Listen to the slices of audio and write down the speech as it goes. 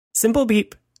Simple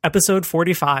Beep, episode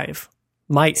 45,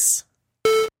 Mice.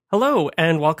 Hello,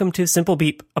 and welcome to Simple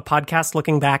Beep, a podcast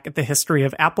looking back at the history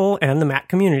of Apple and the Mac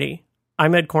community.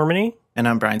 I'm Ed Cormany. And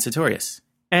I'm Brian Sartorius.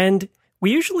 And we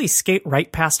usually skate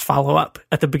right past follow-up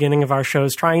at the beginning of our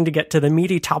shows, trying to get to the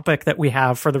meaty topic that we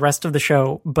have for the rest of the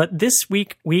show. But this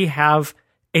week, we have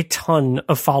a ton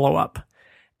of follow-up.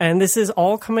 And this is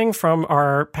all coming from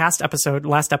our last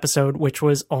episode, which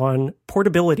was on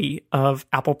portability of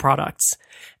Apple products.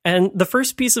 And the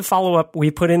first piece of follow-up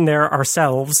we put in there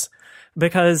ourselves,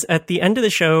 because at the end of the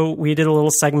show, we did a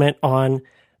little segment on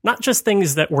not just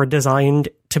things that were designed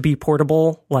to be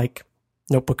portable, like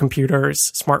notebook computers,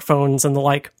 smartphones, and the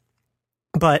like,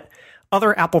 but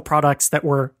other Apple products that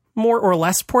were more or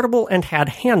less portable and had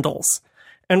handles.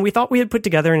 And we thought we had put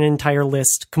together an entire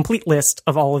complete list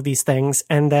of all of these things.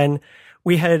 And then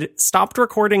we had stopped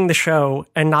recording the show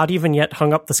and not even yet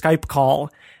hung up the Skype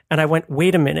call. And I went,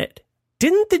 wait a minute,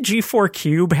 didn't the G4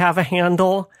 Cube have a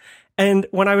handle? And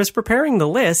when I was preparing the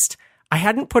list, I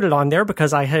hadn't put it on there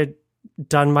because I had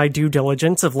done my due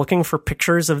diligence of looking for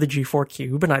pictures of the G4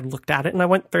 Cube. And I looked at it and I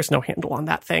went, there's no handle on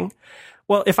that thing.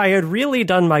 Well, if I had really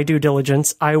done my due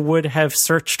diligence, I would have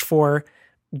searched for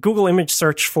Google image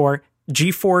search for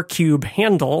G4 Cube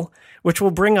handle, which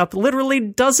will bring up literally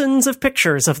dozens of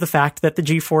pictures of the fact that the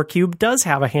G4 Cube does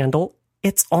have a handle.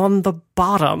 It's on the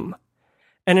bottom.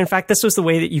 And in fact, this was the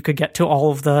way that you could get to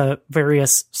all of the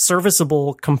various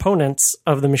serviceable components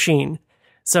of the machine.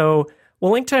 So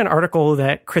we'll link to an article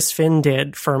that Chris Finn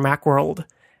did for Macworld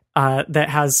that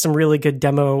has some really good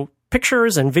demo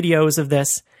pictures and videos of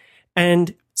this.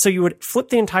 And so you would flip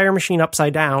the entire machine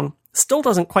upside down. Still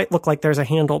doesn't quite look like there's a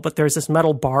handle, but there's this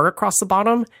metal bar across the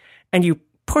bottom, and you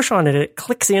push on it, it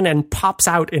clicks in and pops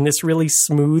out in this really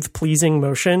smooth, pleasing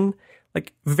motion,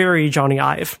 like very Johnny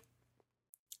Ive.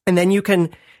 And then you can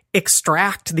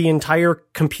extract the entire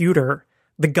computer,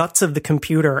 the guts of the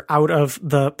computer, out of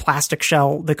the plastic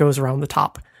shell that goes around the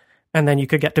top. And then you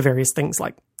could get to various things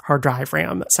like hard drive,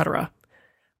 RAM, etc.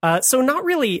 So not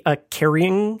really a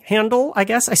carrying handle, I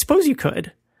guess. I suppose you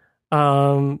could.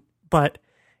 But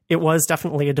it was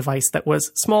definitely a device that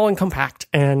was small and compact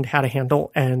and had a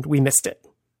handle, and we missed it.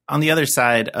 On the other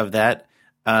side of that,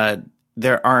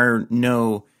 there are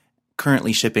no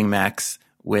currently shipping Macs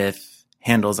with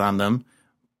handles on them,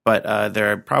 but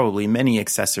there are probably many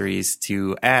accessories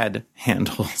to add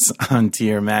handles onto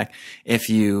your Mac if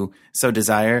you so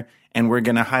desire. And we're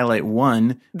going to highlight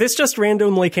one. This just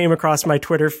randomly came across my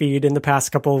Twitter feed in the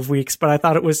past couple of weeks, but I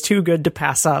thought it was too good to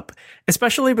pass up,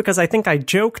 especially because I think I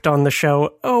joked on the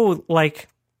show,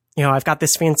 I've got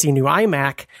this fancy new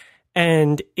iMac,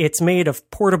 and it's made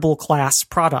of portable class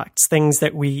products, things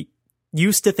that we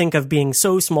used to think of being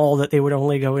so small that they would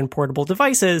only go in portable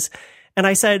devices. And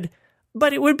I said,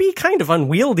 but it would be kind of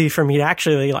unwieldy for me to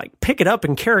actually pick it up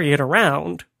and carry it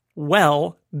around.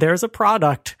 Well, there's a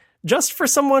product just for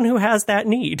someone who has that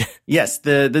need. Yes,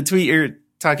 the tweet you're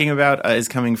talking about is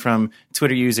coming from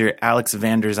Twitter user Alex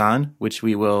Vanderzon, which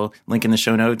we will link in the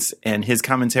show notes. And his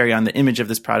commentary on the image of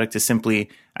this product is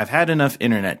simply, I've had enough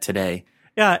internet today.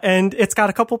 Yeah, and it's got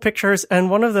a couple pictures,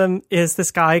 and one of them is this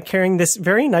guy carrying this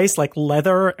very nice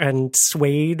leather and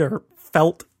suede or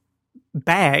felt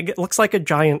bag. It looks like a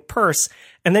giant purse.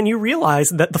 And then you realize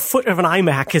that the foot of an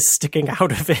iMac is sticking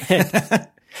out of it.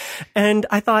 And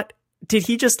I thought, did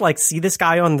he just see this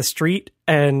guy on the street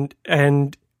and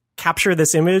capture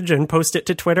this image and post it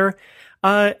to Twitter?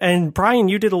 And Brian,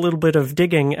 you did a little bit of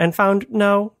digging and found,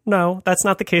 no, that's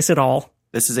not the case at all.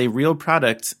 This is a real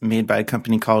product made by a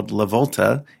company called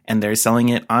LaVolta, and they're selling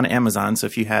it on Amazon. So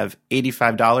if you have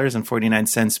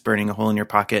 $85.49 burning a hole in your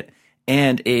pocket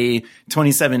and a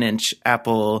 27-inch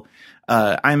Apple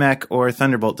iMac or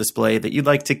Thunderbolt display that you'd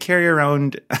like to carry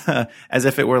around as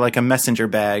if it were like a messenger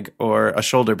bag or a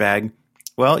shoulder bag,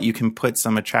 well, you can put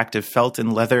some attractive felt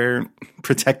and leather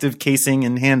protective casing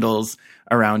and handles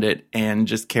around it and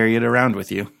just carry it around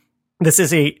with you. This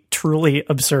is a truly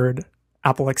absurd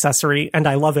Apple accessory, and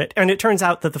I love it. And it turns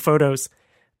out that the photos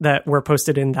that were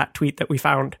posted in that tweet that we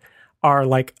found are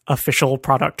official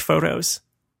product photos.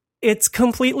 It's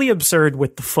completely absurd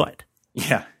with the foot.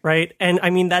 Yeah. Right? And I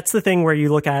mean, that's the thing where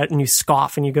you look at it and you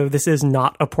scoff and you go, this is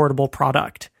not a portable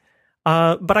product.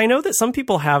 But I know that some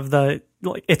people have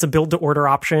it's a build to order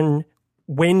option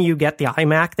when you get the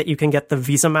iMac, that you can get the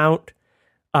Visa mount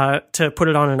to put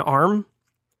it on an arm.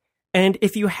 And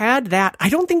if you had that, I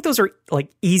don't think those are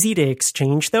easy to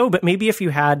exchange though, but maybe if you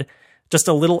had just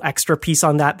a little extra piece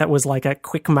on that was a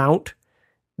quick mount,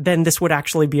 then this would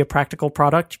actually be a practical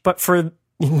product. But for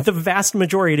the vast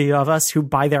majority of us who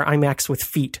buy their iMacs with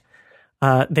feet,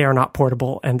 they are not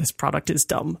portable, and this product is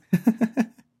dumb.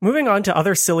 moving on to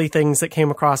other silly things that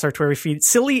came across our Twitter feed.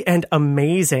 Silly and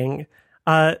amazing.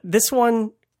 This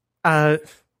one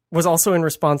was also in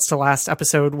response to last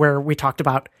episode where we talked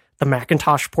about the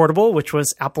Macintosh Portable, which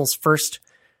was Apple's first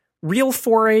real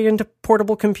foray into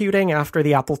portable computing after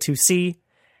the Apple IIc.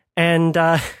 And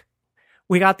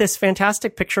we got this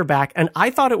fantastic picture back, and I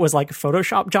thought it was like a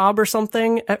Photoshop job or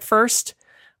something at first.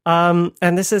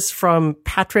 And this is from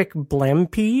Patrick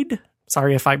Blampede.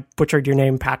 Sorry if I butchered your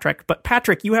name, Patrick. But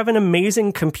Patrick, you have an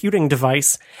amazing computing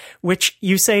device, which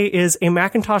you say is a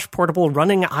Macintosh Portable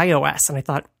running iOS. And I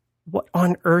thought, what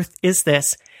on earth is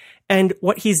this? And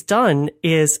what he's done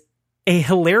is a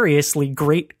hilariously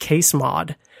great case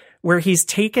mod where he's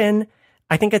taken,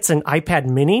 I think it's an iPad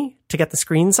mini to get the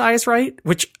screen size right,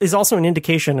 which is also an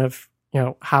indication of,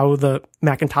 how the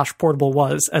Macintosh Portable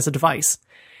was as a device.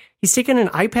 He's taken an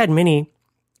iPad mini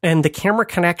and the camera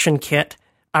connection kit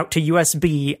out to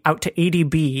USB, out to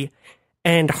ADB,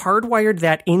 and hardwired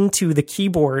that into the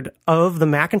keyboard of the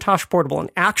Macintosh Portable, an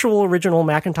actual original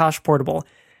Macintosh Portable.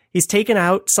 He's taken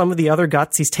out some of the other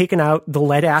guts. He's taken out the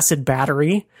lead acid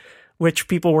battery, which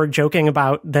people were joking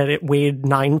about that it weighed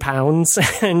 9 pounds.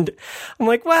 And I'm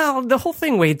like, well, the whole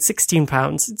thing weighed 16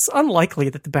 pounds. It's unlikely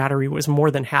that the battery was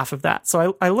more than half of that.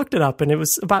 So I looked it up and it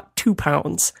was about 2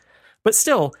 pounds. But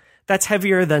still, that's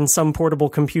heavier than some portable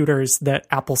computers that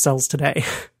Apple sells today.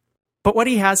 But what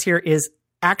he has here is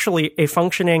actually a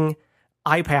functioning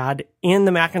iPad in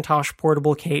the Macintosh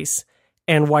Portable case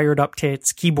and wired up to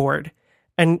its keyboard.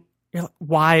 And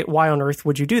why on earth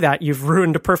would you do that? You've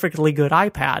ruined a perfectly good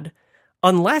iPad.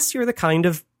 Unless you're the kind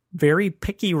of very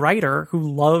picky writer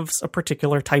who loves a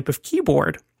particular type of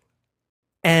keyboard.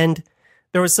 And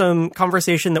there was some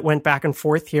conversation that went back and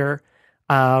forth here.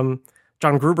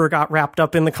 John Gruber got wrapped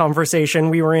up in the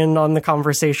conversation. We were in on the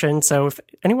conversation. So if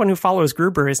anyone who follows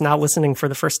Gruber is now listening for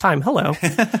the first time, hello.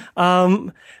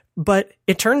 But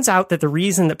it turns out that the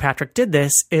reason that Patrick did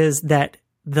this is that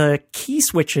the key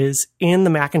switches in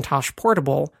the Macintosh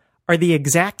Portable are the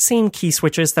exact same key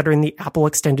switches that are in the Apple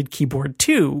Extended Keyboard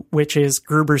 2, which is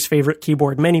Gruber's favorite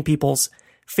keyboard, many people's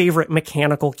favorite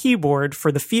mechanical keyboard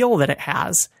for the feel that it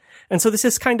has. And so this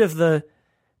is kind of the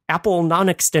Apple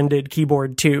non-extended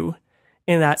keyboard 2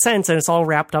 in that sense, and it's all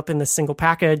wrapped up in this single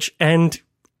package, and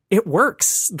it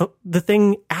works. The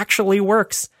thing actually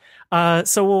works.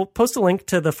 So we'll post a link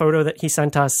to the photo that he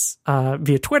sent us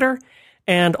via Twitter,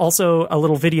 and also a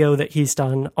little video that he's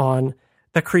done on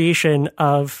the creation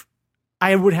of,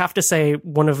 I would have to say,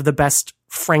 one of the best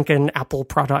Franken Apple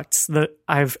products that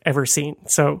I've ever seen.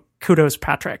 So kudos,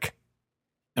 Patrick.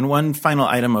 And one final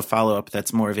item of follow-up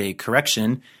that's more of a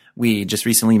correction. We just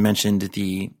recently mentioned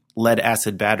the lead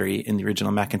acid battery in the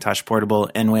original Macintosh Portable.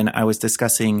 And when I was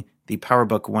discussing the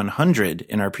PowerBook 100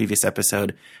 in our previous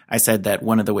episode, I said that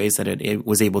one of the ways that it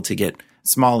was able to get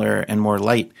smaller and more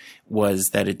light was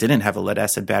that it didn't have a lead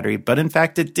acid battery. But in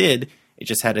fact, it did. It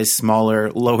just had a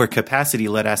smaller, lower capacity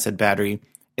lead acid battery.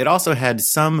 It also had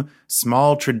some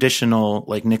small traditional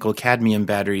like nickel cadmium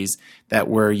batteries that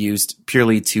were used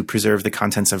purely to preserve the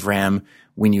contents of RAM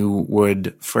when you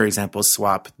would, for example,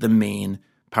 swap the main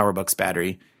PowerBook's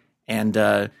battery. And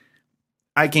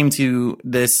I came to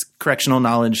this correctional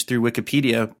knowledge through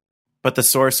Wikipedia, but the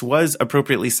source was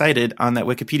appropriately cited on that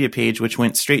Wikipedia page, which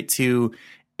went straight to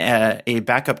a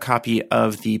backup copy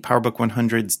of the PowerBook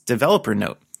 100's developer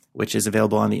note, which is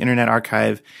available on the Internet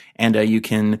Archive. And you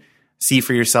can see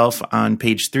for yourself on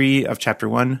page 3 of chapter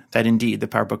 1 that indeed the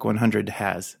PowerBook 100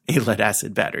 has a lead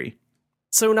acid battery.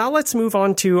 So now let's move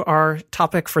on to our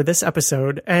topic for this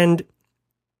episode. And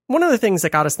one of the things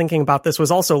that got us thinking about this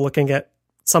was also looking at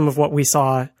some of what we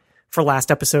saw for last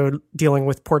episode dealing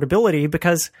with portability,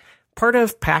 because part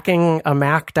of packing a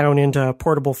Mac down into a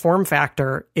portable form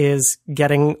factor is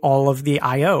getting all of the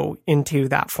I/O into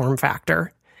that form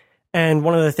factor. And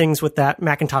one of the things with that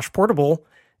Macintosh Portable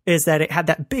is that it had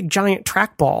that big giant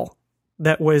trackball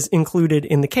that was included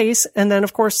in the case. And then,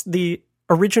 of course, the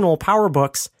original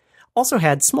PowerBooks also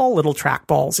had small little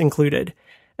trackballs included.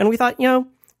 And we thought,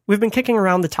 we've been kicking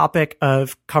around the topic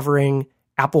of covering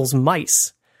Apple's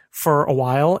mice for a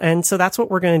while, and so that's what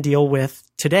we're going to deal with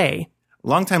today.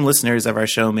 Longtime listeners of our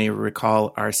show may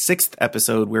recall our 6th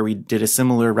episode where we did a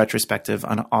similar retrospective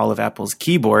on all of Apple's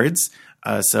keyboards.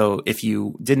 So if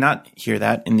you did not hear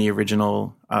that in the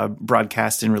original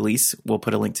broadcast and release, we'll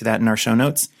put a link to that in our show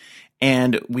notes.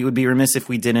 And we would be remiss if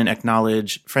we didn't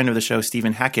acknowledge friend of the show,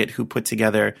 Stephen Hackett, who put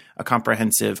together a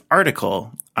comprehensive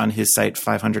article on his site,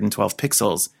 512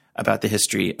 Pixels, about the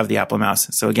history of the Apple mouse.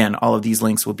 So again, all of these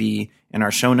links will be in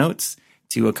our show notes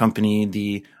to accompany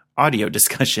the audio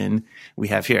discussion we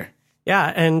have here.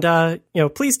 Yeah, and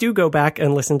please do go back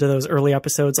and listen to those early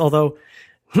episodes, although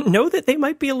know that they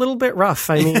might be a little bit rough.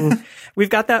 I mean, we've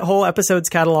got that whole episodes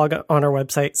catalog on our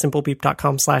website,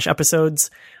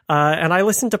 simplebeep.com/episodes. And I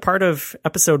listened to part of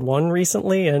episode 1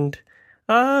 recently, and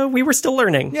we were still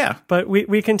learning. Yeah. But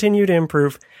we continue to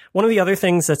improve. One of the other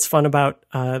things that's fun about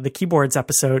the keyboards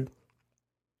episode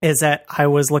is that I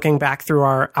was looking back through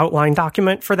our outline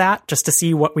document for that just to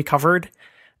see what we covered.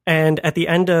 And at the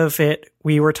end of it,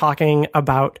 we were talking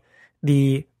about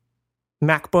the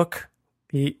MacBook,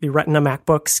 the Retina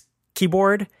MacBook's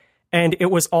keyboard. And it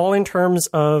was all in terms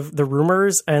of the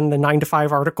rumors and the 9 to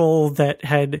 5 article that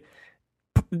had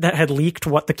leaked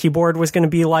what the keyboard was going to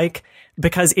be like,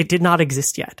 because it did not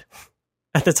exist yet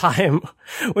at the time,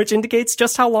 which indicates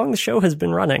just how long the show has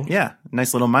been running. Yeah,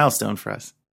 nice little milestone for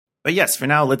us. But yes, for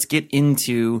now, let's get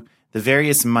into the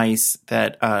various mice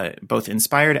that both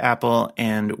inspired Apple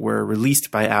and were released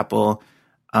by Apple,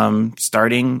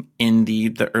 starting in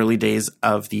the early days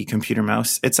of the computer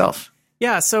mouse itself.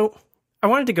 Yeah, so I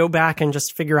wanted to go back and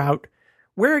just figure out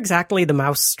where exactly the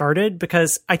mouse started,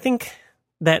 because I think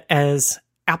that as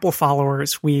Apple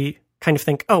followers, we kind of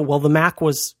think, oh, well, the Mac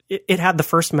it had the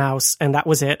first mouse and that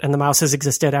was it, and the mouse has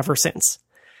existed ever since.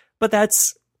 But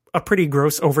that's a pretty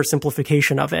gross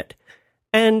oversimplification of it.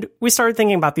 And we started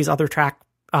thinking about these other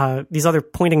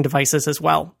pointing devices as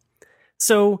well.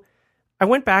 So I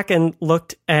went back and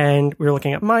looked, and we were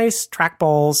looking at mice,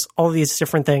 trackballs, all of these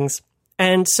different things.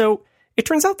 And so it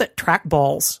turns out that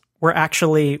trackballs were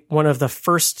actually one of the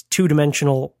first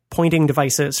two-dimensional pointing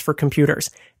devices for computers.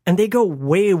 And they go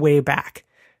way, way back.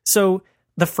 So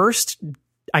the first,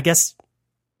 I guess,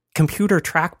 computer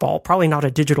trackball, probably not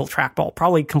a digital trackball,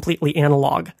 probably completely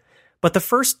analog. But the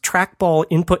first trackball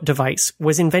input device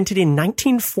was invented in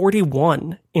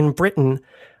 1941 in Britain,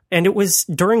 and it was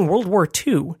during World War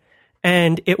II.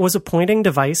 And it was a pointing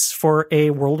device for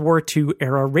a World War II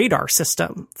era radar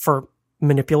system for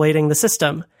manipulating the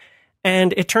system.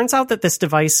 And it turns out that this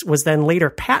device was then later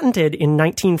patented in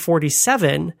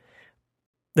 1947.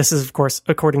 This is, of course,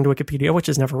 according to Wikipedia, which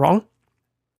is never wrong.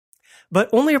 But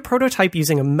only a prototype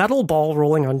using a metal ball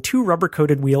rolling on 2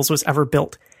 rubber-coated wheels was ever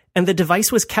built, and the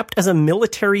device was kept as a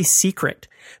military secret.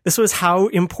 This was how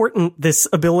important this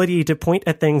ability to point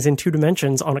at things in 2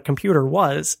 dimensions on a computer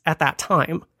was at that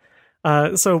time.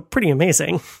 So pretty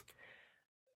amazing.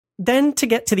 Then to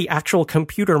get to the actual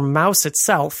computer mouse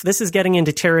itself, this is getting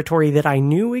into territory that I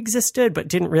knew existed but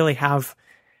didn't really have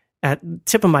at the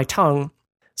tip of my tongue.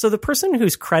 So the person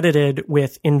who's credited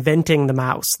with inventing the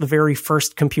mouse, the very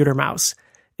first computer mouse,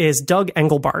 is Doug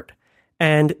Engelbart.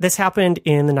 And this happened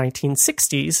in the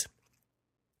 1960s.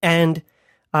 And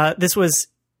this was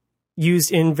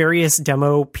used in various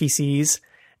demo PCs.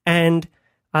 And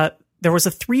there was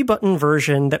a 3-button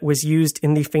version that was used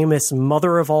in the famous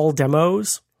Mother of All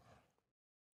Demos,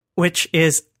 which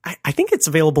is, I think it's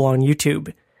available on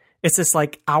YouTube. It's this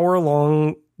like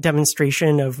hour-long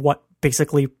demonstration of what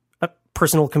basically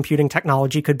personal computing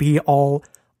technology could be all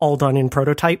done in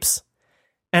prototypes.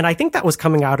 And I think that was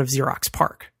coming out of Xerox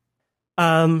PARC.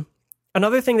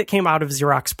 Another thing that came out of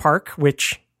Xerox PARC,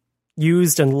 which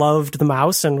used and loved the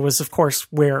mouse and was, of course,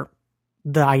 where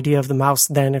the idea of the mouse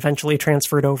then eventually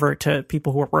transferred over to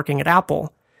people who were working at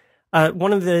Apple.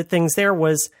 One of the things there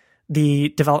was the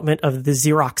development of the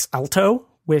Xerox Alto,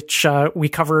 which we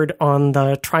covered on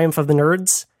the Triumph of the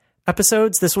Nerds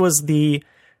episodes. This was the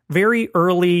very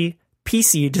early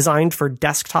PC designed for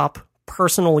desktop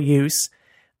personal use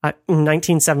in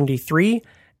 1973.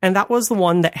 And that was the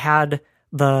one that had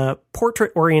the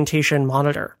portrait orientation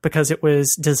monitor, because it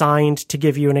was designed to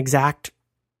give you an exact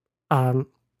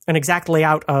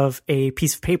layout of a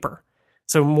piece of paper.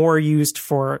 So more used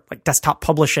for like desktop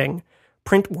publishing,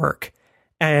 print work.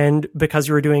 And because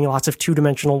you were doing lots of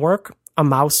 2-dimensional work, a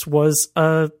mouse was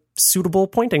a suitable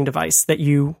pointing device that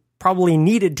you probably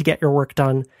needed to get your work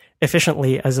done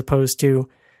efficiently, as opposed to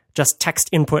just text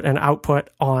input and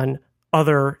output on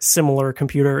other similar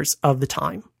computers of the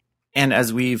time. And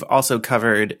as we've also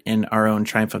covered in our own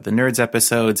Triumph of the Nerds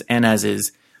episodes, and as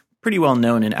is pretty well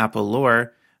known in Apple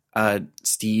lore,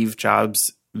 Steve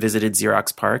Jobs visited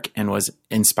Xerox PARC and was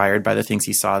inspired by the things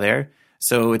he saw there.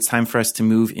 So it's time for us to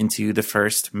move into the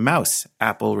first mouse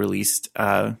Apple released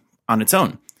on its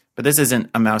own. But this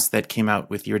isn't a mouse that came out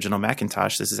with the original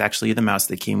Macintosh. This is actually the mouse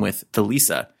that came with the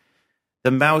Lisa.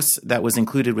 The mouse that was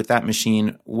included with that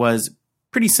machine was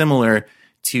pretty similar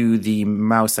to the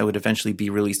mouse that would eventually be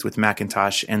released with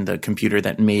Macintosh and the computer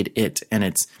that made it and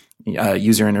its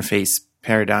user interface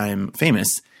paradigm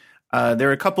famous. There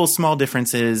are a couple small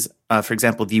differences. For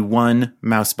example, the one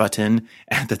mouse button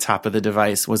at the top of the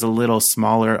device was a little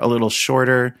smaller, a little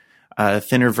shorter,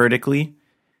 thinner vertically.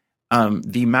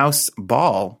 The mouse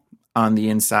ball on the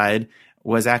inside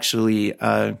was actually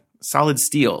solid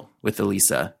steel with the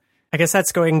Lisa. I guess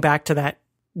that's going back to that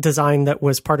design that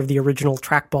was part of the original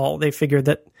trackball. They figured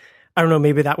that, I don't know,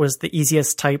 maybe that was the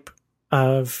easiest type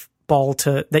of ball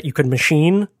that you could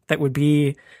machine that would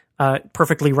be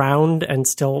perfectly round and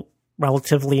still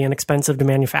relatively inexpensive to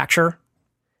manufacture.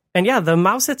 And yeah, the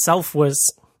mouse itself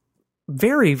was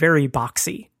very, very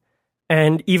boxy,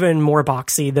 and even more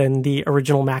boxy than the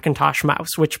original Macintosh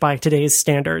mouse, which by today's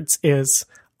standards is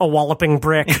a walloping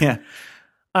brick. Yeah.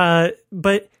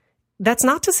 But that's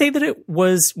not to say that it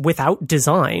was without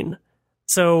design.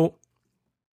 So,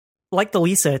 like the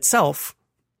Lisa itself,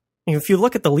 if you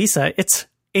look at the Lisa, it's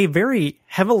a very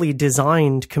heavily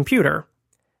designed computer.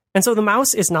 And so the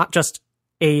mouse is not just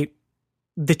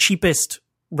the cheapest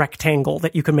rectangle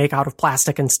that you can make out of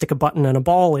plastic and stick a button and a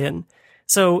ball in.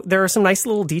 So there are some nice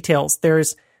little details.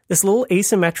 There's this little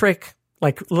asymmetric,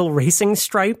 like little racing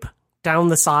stripe down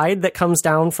the side that comes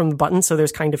down from the button. So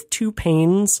there's kind of two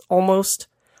panes almost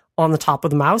on the top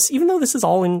of the mouse, even though this is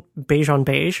all in beige on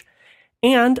beige.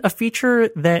 And a feature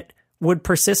that would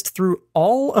persist through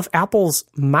all of Apple's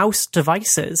mouse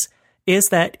devices is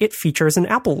that it features an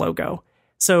Apple logo.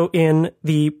 So in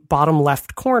the bottom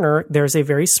left corner, there's a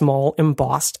very small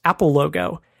embossed Apple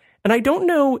logo. And I don't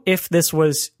know if this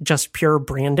was just pure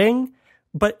branding,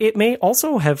 but it may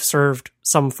also have served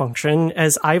some function,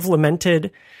 as I've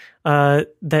lamented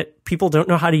that people don't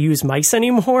know how to use mice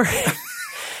anymore.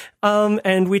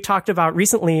 And we talked about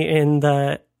recently in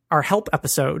our help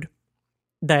episode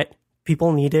that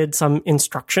people needed some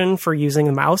instruction for using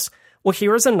the mouse. Well,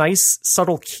 here's a nice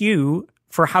subtle cue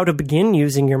for how to begin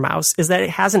using your mouse, is that it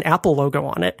has an Apple logo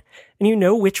on it, and you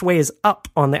know which way is up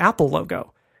on the Apple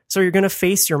logo. So you're going to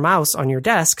face your mouse on your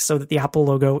desk so that the Apple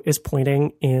logo is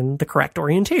pointing in the correct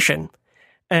orientation.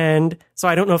 And so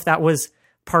I don't know if that was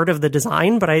part of the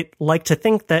design, but I like to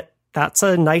think that that's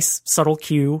a nice subtle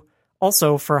cue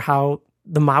also for how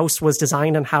the mouse was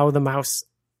designed and how the mouse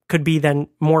could be then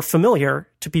more familiar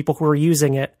to people who are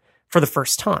using it for the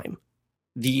first time.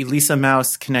 The Lisa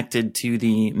mouse connected to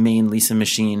the main Lisa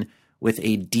machine with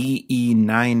a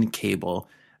DE9 cable.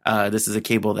 This is a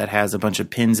cable that has a bunch of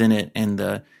pins in it and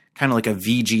the kind of like a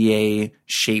VGA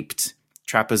shaped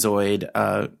trapezoid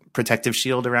protective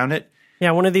shield around it.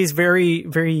 Yeah, one of these very,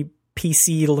 very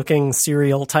PC looking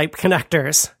serial type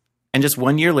connectors. And just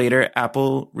 1 year later,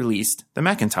 Apple released the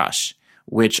Macintosh,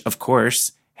 which of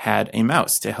course had a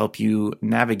mouse to help you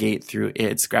navigate through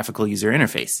its graphical user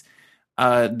interface.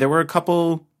 There were a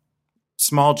couple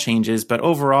small changes, but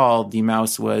overall, the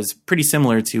mouse was pretty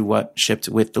similar to what shipped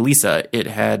with the Lisa. It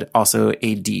had also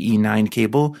a DE9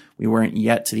 cable. We weren't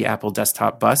yet to the Apple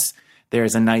desktop bus.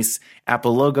 There's a nice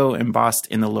Apple logo embossed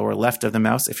in the lower left of the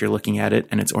mouse if you're looking at it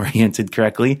and it's oriented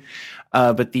correctly.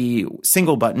 But the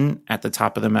single button at the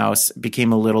top of the mouse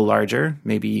became a little larger,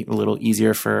 maybe a little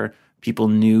easier for people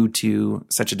new to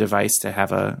such a device to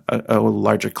have a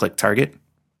larger click target.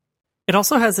 It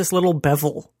also has this little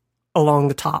bevel along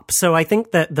the top. So I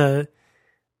think that the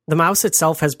mouse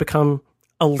itself has become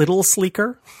a little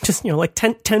sleeker, just, like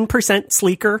 10%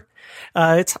 sleeker.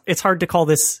 It's hard to call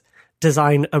this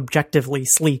design objectively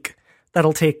sleek.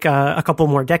 That'll take a couple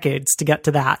more decades to get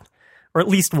to that, or at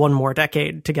least one more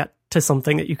decade to get to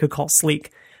something that you could call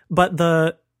sleek. But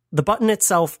the button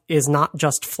itself is not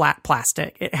just flat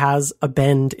plastic. It has a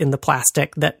bend in the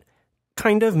plastic that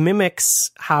kind of mimics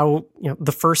how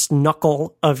the first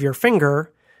knuckle of your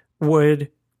finger would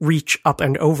reach up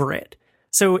and over it.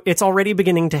 So it's already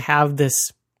beginning to have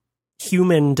this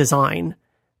human design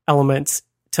elements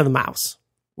to the mouse.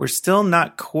 We're still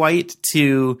not quite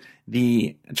to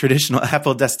the traditional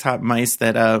Apple desktop mice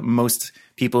that most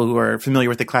people who are familiar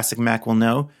with the classic Mac will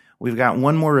know. We've got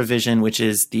one more revision, which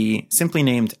is the simply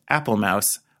named Apple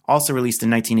Mouse, also released in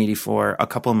 1984, a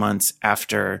couple months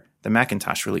after the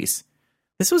Macintosh release.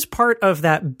 This was part of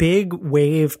that big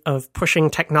wave of pushing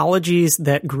technologies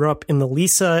that grew up in the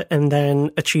Lisa and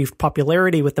then achieved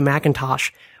popularity with the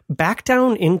Macintosh back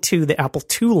down into the Apple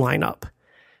II lineup.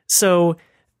 So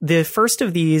the first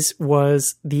of these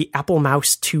was the Apple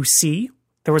Mouse 2C.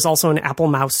 There was also an Apple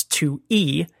Mouse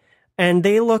 2E, and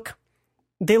they look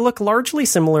largely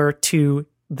similar to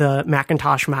the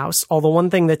Macintosh mouse. Although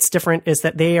one thing that's different is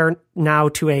that they are now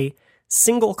to a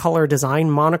single color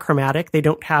design, monochromatic. They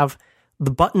don't have the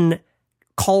button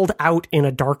called out in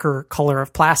a darker color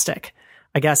of plastic.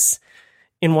 I guess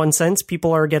in one sense,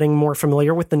 people are getting more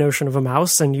familiar with the notion of a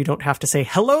mouse, and you don't have to say,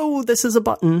 hello, this is a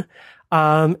button.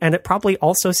 And it probably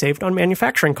also saved on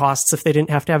manufacturing costs if they didn't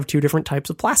have to have two different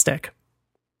types of plastic.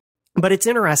 But it's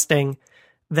interesting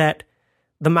that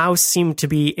the mouse seemed to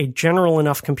be a general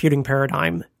enough computing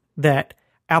paradigm that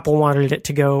Apple wanted it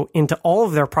to go into all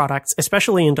of their products,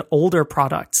 especially into older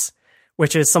products,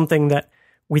 which is something that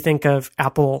we think of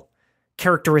Apple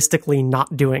characteristically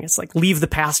not doing. It's like leave the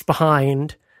past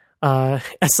behind, as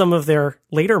some of their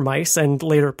later mice and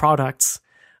later products,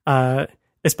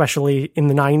 especially in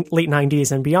the late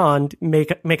 90s and beyond,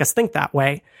 make us think that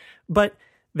way. But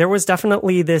there was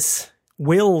definitely this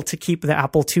will to keep the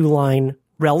Apple II line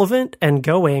relevant and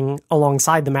going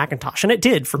alongside the Macintosh. And it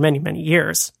did for many, many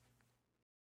years.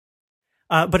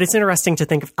 But it's interesting to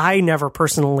think I never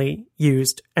personally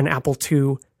used an Apple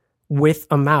II with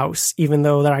a mouse, even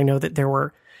though that I know that there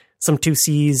were some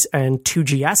 2Cs and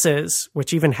 2GSs,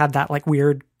 which even had that like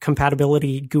weird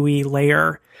compatibility GUI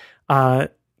layer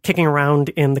kicking around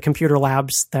in the computer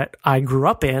labs that I grew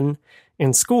up in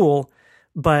school.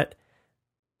 But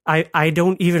I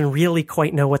don't even really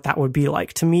quite know what that would be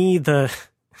like. To me, the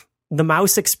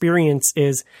mouse experience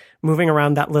is moving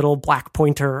around that little black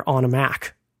pointer on a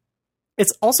Mac.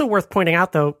 It's also worth pointing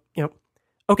out, though,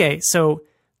 okay, so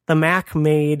the Mac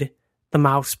made the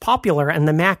mouse popular and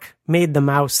the Mac made the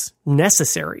mouse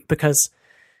necessary because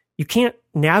you can't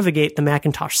navigate the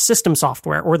Macintosh system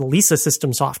software or the Lisa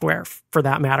system software, for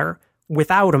that matter,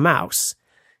 without a mouse.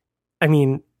 I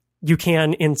mean, you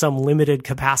can in some limited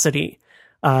capacity.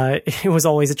 It was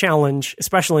always a challenge,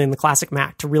 especially in the classic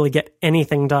Mac, to really get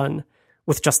anything done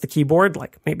with just the keyboard.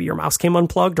 Like maybe your mouse came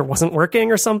unplugged or wasn't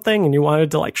working or something and you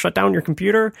wanted to like shut down your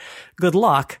computer. Good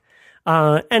luck.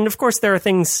 And of course, there are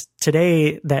things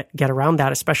today that get around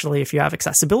that, especially if you have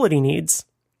accessibility needs.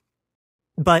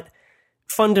 But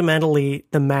fundamentally,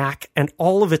 the Mac and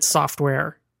all of its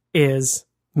software is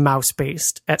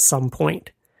mouse-based at some point.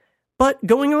 But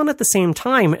going on at the same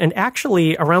time, and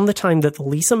actually around the time that the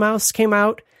Lisa mouse came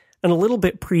out, and a little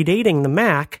bit predating the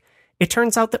Mac, it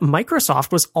turns out that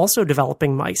Microsoft was also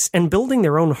developing mice and building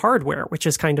their own hardware, which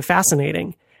is kind of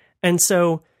fascinating. And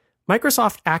so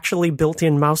Microsoft actually built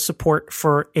in mouse support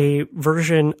for a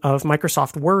version of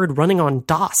Microsoft Word running on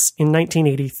DOS in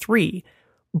 1983.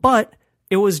 But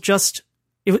it was just,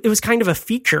 it was kind of a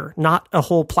feature, not a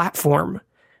whole platform.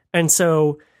 And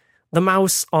so the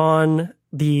mouse on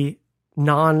the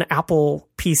non-Apple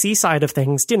PC side of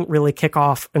things didn't really kick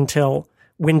off until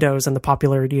Windows and the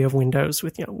popularity of Windows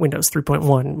with, Windows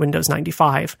 3.1, Windows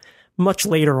 95, much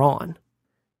later on.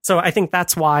 So I think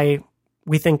that's why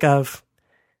we think of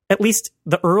at least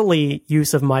the early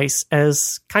use of mice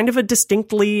as kind of a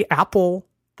distinctly Apple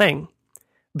thing,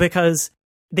 because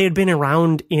they had been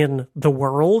around in the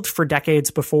world for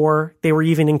decades before. They were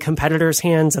even in competitors'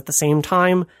 hands at the same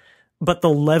time, but the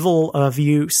level of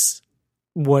use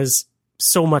was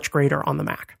so much greater on the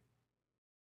Mac.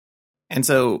 And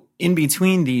so in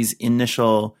between these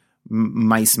initial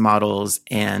mice models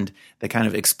and the kind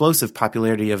of explosive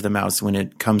popularity of the mouse when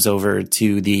it comes over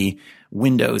to the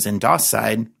Windows and DOS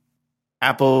side,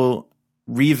 Apple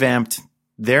revamped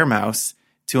their mouse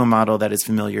to a model that is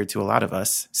familiar to a lot of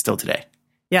us still today.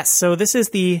 Yes, so this is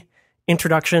the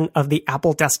introduction of the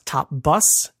Apple Desktop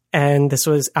Bus, and this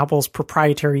was Apple's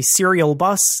proprietary serial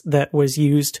bus that was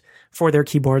used for their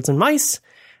keyboards and mice.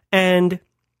 And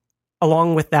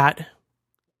along with that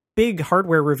big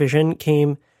hardware revision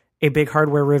came a big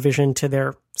hardware revision to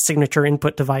their signature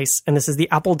input device, and this is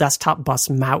the Apple Desktop Bus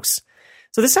mouse.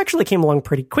 So this actually came along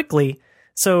pretty quickly.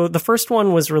 So the first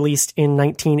one was released in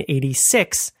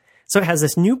 1986, so it has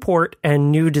this new port and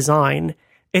new design.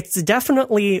 It's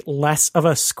definitely less of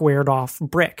a squared off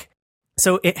brick.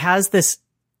 So it has this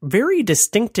very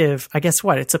distinctive, I guess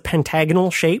it's a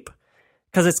pentagonal shape,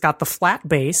 because it's got the flat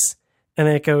base and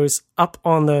then it goes up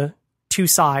on the two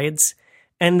sides.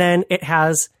 And then it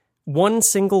has one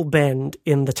single bend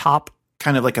in the top.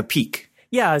 Kind of like a peak.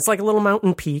 Yeah, it's like a little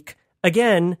mountain peak.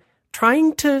 Again,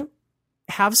 trying to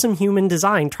have some human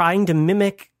design, trying to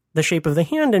mimic the shape of the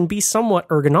hand and be somewhat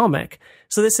ergonomic.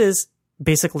 So this is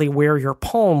basically where your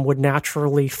palm would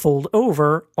naturally fold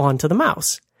over onto the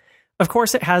mouse. Of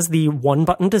course, it has the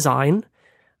one-button design.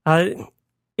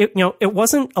 It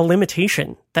wasn't a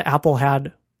limitation that Apple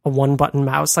had a one-button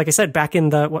mouse. Like I said, back in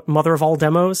the mother of all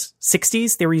demos,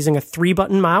 60s, they were using a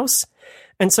three-button mouse.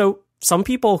 And so some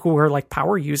people who were like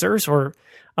power users or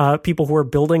people who were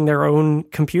building their own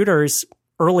computers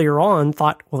earlier on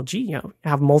thought, well, gee,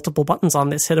 have multiple buttons on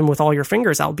this, hit them with all your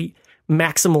fingers, that'll be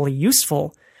maximally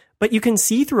useful. But you can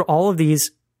see through all of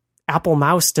these Apple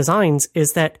mouse designs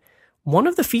is that one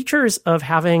of the features of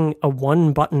having a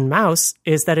one-button mouse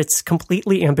is that it's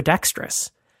completely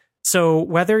ambidextrous. So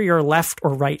whether you're left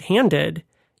or right-handed,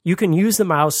 you can use the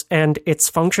mouse and its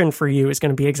function for you is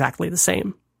going to be exactly the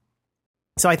same.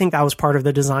 So I think that was part of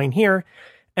the design here.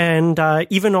 And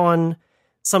even on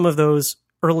some of those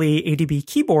early ADB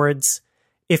keyboards,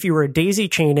 if you were daisy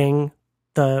chaining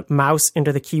the mouse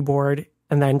into the keyboard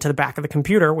and then to the back of the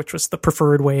computer, which was the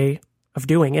preferred way of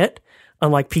doing it,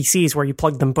 unlike PCs where you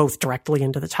plug them both directly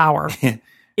into the tower,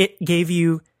 it gave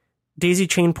you daisy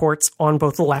chain ports on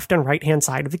both the left and right hand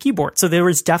side of the keyboard. So there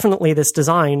was definitely this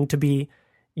design to be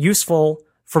useful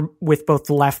with both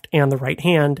the left and the right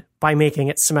hand by making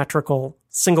it symmetrical,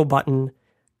 single button,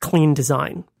 clean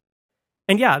design.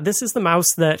 And yeah, this is the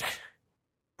mouse that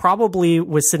probably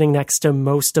was sitting next to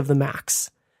most of the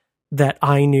Macs that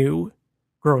I knew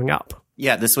growing up.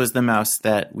 Yeah, this was the mouse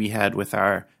that we had with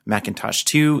our Macintosh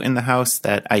 2 in the house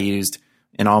that I used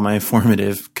in all my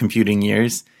formative computing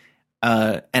years.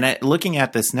 Looking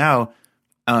at this now,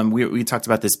 we talked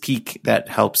about this peak that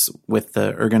helps with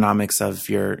the ergonomics of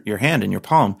your hand and your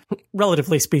palm.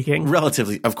 Relatively speaking.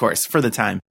 Relatively, of course, for the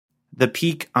time. The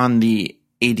peak on the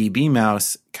ADB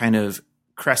mouse kind of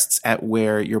crests at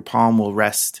where your palm will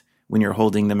rest when you're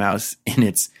holding the mouse in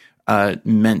its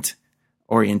meant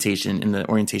orientation, in the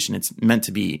orientation it's meant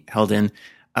to be held in.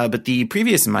 But the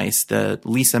previous mice, the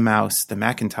Lisa mouse, the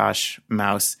Macintosh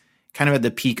mouse, kind of had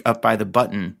the peak up by the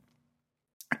button.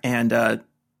 And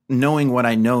knowing what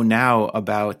I know now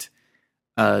about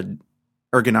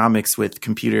ergonomics with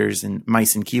computers and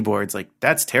mice and keyboards, like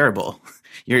that's terrible.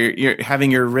 You're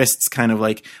having your wrists kind of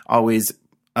like always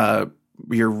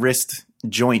your wrist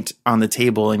joint on the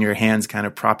table and your hands kind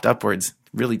of propped upwards.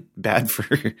 Really bad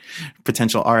for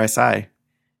potential RSI.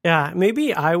 Yeah,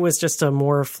 maybe I was just a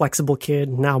more flexible kid.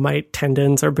 Now my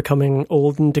tendons are becoming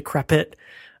old and decrepit.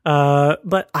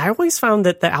 But I always found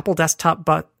that the Apple Desktop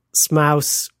Bus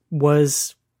mouse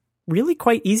was really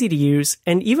quite easy to use,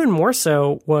 and even more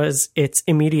so was its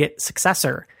immediate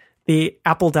successor, the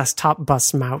Apple Desktop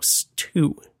Bus Mouse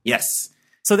 2. Yes.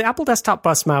 So the Apple Desktop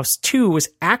Bus Mouse 2 was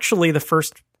actually the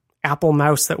first Apple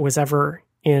mouse that was ever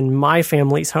in my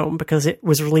family's home because it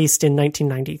was released in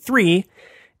 1993,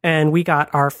 and we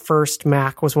got our first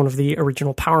Mac was one of the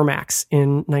original Power Macs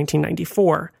in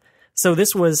 1994. So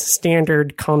this was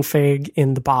standard config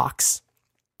in the box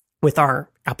with our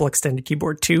Apple Extended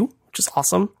Keyboard 2, which is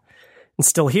awesome. And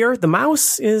still here. The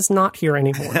mouse is not here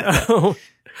anymore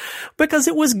because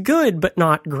it was good, but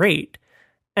not great.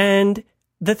 And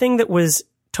the thing that was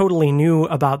totally new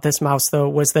about this mouse, though,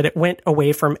 was that it went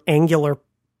away from angular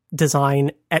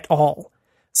design at all.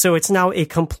 So it's now a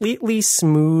completely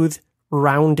smooth,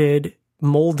 rounded,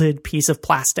 molded piece of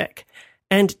plastic.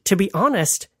 And to be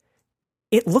honest,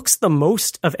 it looks the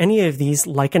most of any of these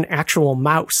like an actual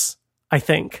mouse, I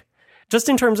think. Just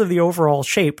in terms of the overall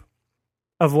shape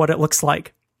of what it looks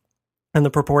like and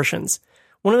the proportions.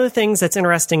 One of the things that's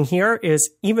interesting here is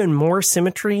even more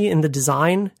symmetry in the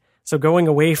design. So going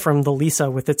away from the Lisa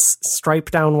with its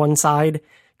stripe down one side,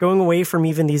 going away from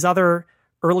even these other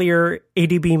earlier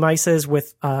ADB mices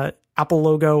with Apple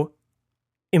logo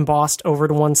embossed over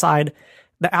to one side.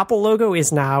 The Apple logo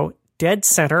is now dead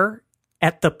center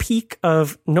at the peak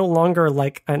of no longer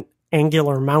like an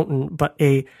angular mountain, but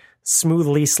a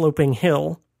smoothly sloping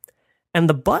hill. And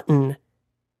the button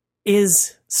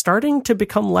is starting to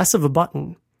become less of a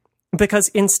button because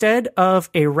instead of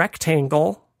a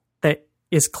rectangle that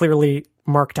is clearly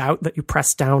marked out that you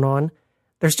press down on,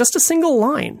 there's just a single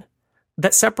line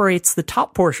that separates the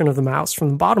top portion of the mouse from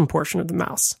the bottom portion of the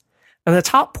mouse. And the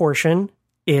top portion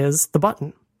is the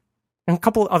button. And a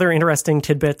couple other interesting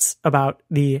tidbits about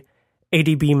the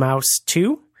ADB Mouse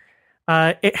 2.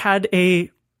 It had a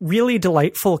really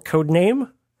delightful code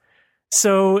name.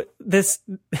 So the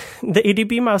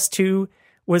ADB Mouse 2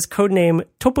 was codename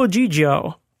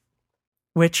Topogigio,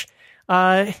 which,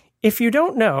 if you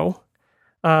don't know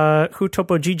who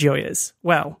Topogigio is,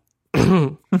 well,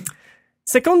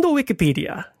 secondo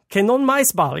Wikipedia, che non mai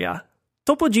sbaglia,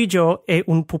 Topogigio è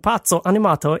un pupazzo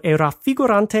animato e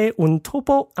raffigurante un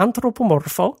topo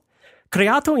antropomorfo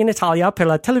creato in Italia per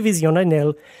la televisione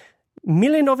nel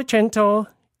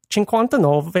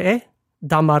 1959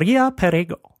 da Maria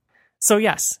Perego. So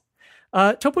yes,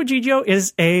 Topogigio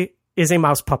is a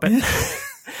mouse puppet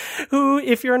who,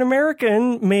 if you're an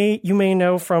American, you may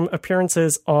know from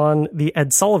appearances on the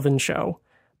Ed Sullivan Show.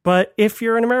 But if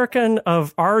you're an American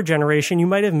of our generation, you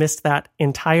might have missed that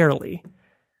entirely.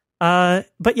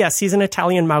 But yes, he's an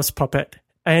Italian mouse puppet,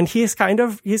 and he's kind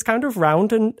of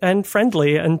round and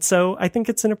friendly, and so I think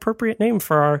it's an appropriate name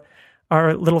for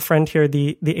our little friend here,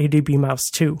 the ADB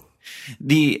Mouse 2.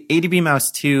 The ADB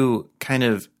Mouse 2 kind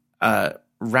of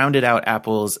rounded out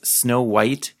Apple's Snow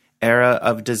White era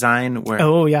of design. Where,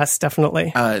 oh, yes,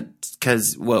 definitely.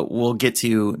 Because we'll get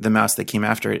to the mouse that came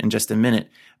after it in just a minute.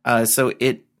 So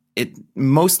it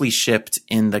mostly shipped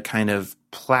in the kind of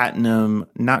platinum,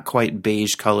 not quite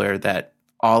beige color that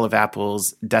all of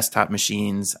Apple's desktop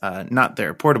machines, not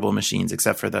their portable machines,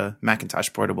 except for the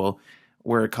Macintosh Portable,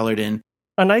 were colored in.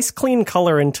 A nice clean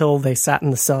color until they sat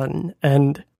in the sun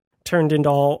and turned into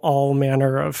all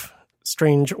manner of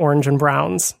strange orange and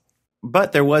browns.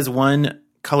 But there was one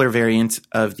color variant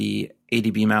of the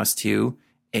ADB Mouse 2.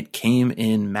 It came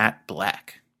in matte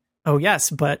black. Oh, yes,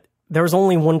 but there was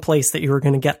only one place that you were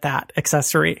going to get that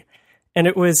accessory. And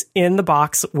it was in the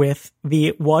box with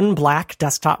the one black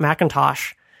desktop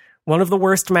Macintosh, one of the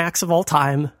worst Macs of all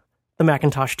time, the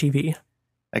Macintosh TV.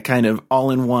 A kind of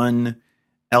all-in-one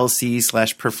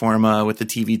LC/Performa with the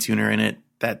TV tuner in it,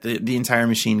 that the entire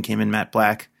machine came in matte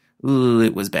black. Ooh,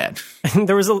 it was bad.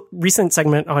 There was a recent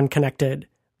segment on Connected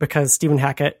because Stephen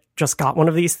Hackett just got one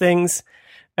of these things,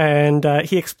 and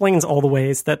he explains all the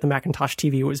ways that the Macintosh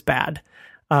TV was bad.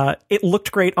 It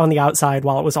looked great on the outside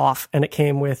while it was off, and it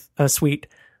came with a sweet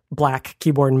black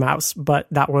keyboard and mouse, but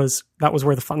that was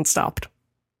where the fun stopped.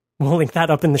 We'll link that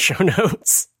up in the show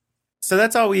notes. So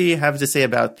that's all we have to say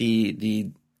about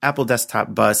the Apple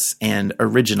Desktop Bus and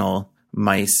original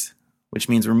mice, which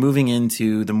means we're moving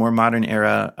into the more modern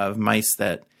era of mice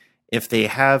that if they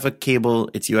have a cable,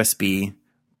 it's USB,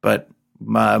 but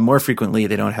more frequently,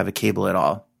 they don't have a cable at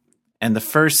all. And the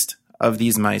first of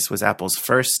these mice was Apple's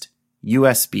first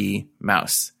USB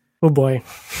mouse. Oh boy.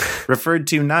 Referred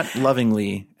to not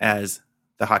lovingly as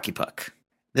the hockey puck.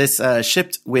 This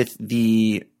shipped with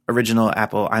the original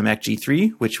Apple iMac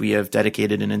G3, which we have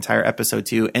dedicated an entire episode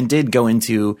to, and did go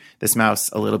into this mouse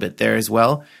a little bit there as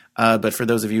well. But for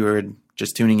those of you who are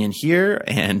just tuning in here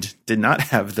and did not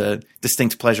have the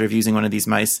distinct pleasure of using one of these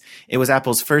mice, it was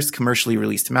Apple's first commercially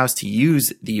released mouse to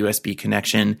use the USB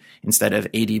connection instead of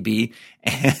ADB.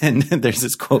 And there's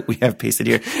this quote we have pasted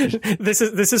here. This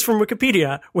is from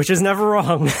Wikipedia, which is never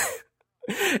wrong.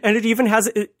 And it even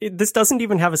has this doesn't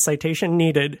even have a citation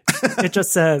needed. It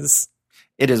just says,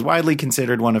 it is widely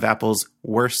considered one of Apple's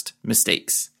worst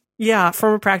mistakes. Yeah,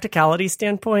 from a practicality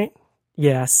standpoint,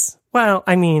 yes. Well,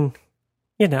 I mean,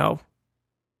 you know,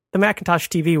 the Macintosh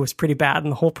TV was pretty bad in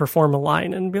the whole Performa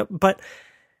line, but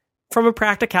from a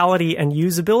practicality and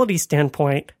usability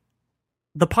standpoint,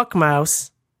 the Puck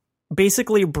mouse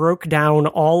basically broke down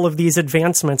all of these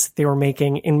advancements that they were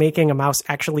making in making a mouse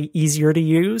actually easier to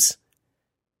use,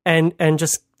 and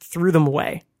just threw them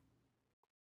away.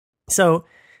 So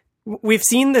we've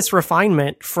seen this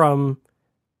refinement from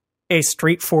a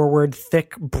straightforward,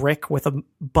 thick brick with a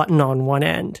button on one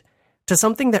end to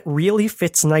something that really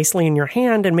fits nicely in your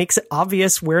hand and makes it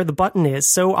obvious where the button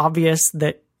is, so obvious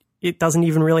that it doesn't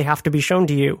even really have to be shown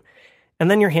to you. And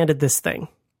then you're handed this thing.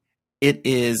 It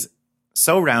is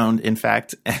so round, in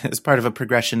fact, as part of a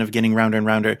progression of getting rounder and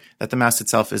rounder, that the mouse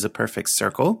itself is a perfect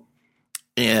circle,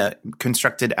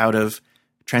 constructed out of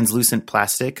translucent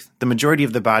plastic. The majority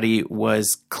of the body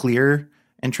was clear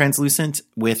and translucent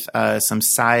with some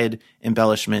side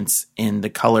embellishments in the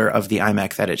color of the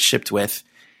iMac that it shipped with.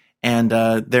 And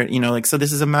so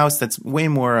this is a mouse that's way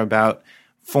more about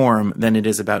form than it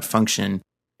is about function.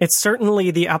 It's certainly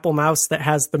the Apple mouse that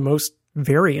has the most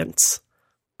variants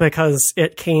because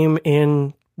it came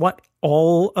in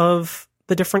all of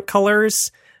the different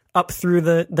colors up through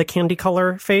the candy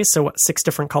color phase. So 6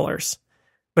 different colors,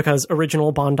 because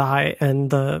original Bondi and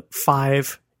the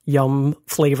 5 Yum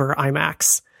flavor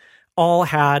iMacs all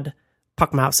had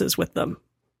Puck mouses with them.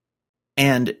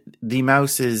 And the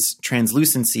mouse's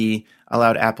translucency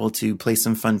allowed Apple to play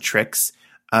some fun tricks.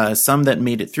 Some that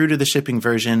made it through to the shipping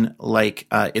version, like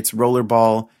its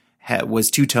rollerball was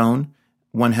two-tone.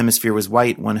 One hemisphere was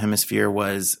white, one hemisphere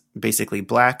was basically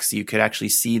black, so you could actually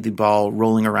see the ball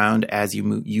rolling around as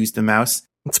you used the mouse.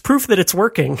 It's proof that it's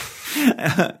working.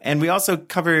 And we also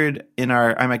covered in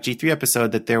our iMac G3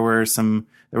 episode that there was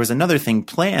another thing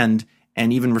planned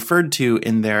and even referred to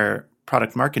in their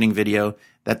product marketing video,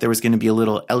 that there was going to be a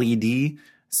little LED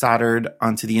soldered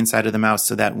onto the inside of the mouse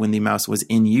so that when the mouse was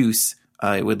in use,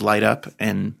 it would light up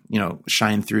and,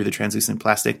 shine through the translucent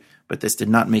plastic. But this did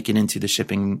not make it into the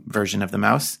shipping version of the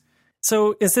mouse.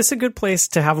 So is this a good place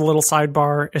to have a little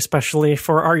sidebar, especially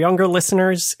for our younger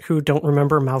listeners who don't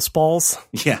remember mouse balls?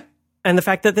 Yeah. And the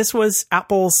fact that this was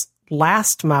Apple's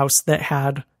last mouse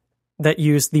that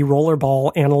used the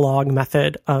rollerball analog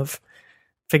method of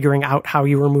figuring out how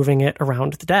you were moving it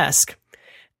around the desk.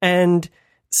 And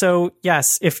so,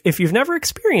 yes, if you've never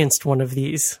experienced one of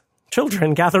these,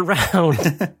 children, gather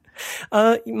round.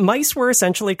 Mice were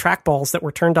essentially trackballs that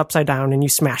were turned upside down and you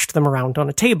smashed them around on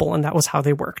a table, and that was how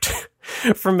they worked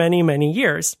for many, many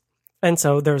years. And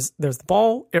so there's the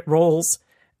ball, it rolls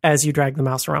as you drag the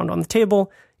mouse around on the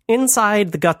table.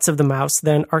 Inside the guts of the mouse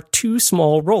then are 2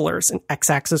 small rollers, an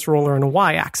x-axis roller and a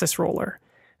y-axis roller.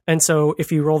 And so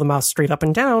if you roll the mouse straight up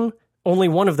and down, only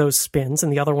one of those spins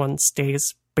and the other one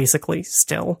stays basically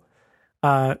still.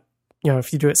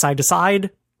 If you do it side to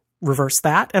side, reverse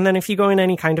that. And then if you go in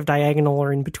any kind of diagonal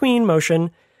or in between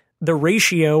motion, the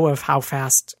ratio of how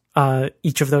fast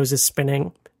each of those is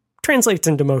spinning translates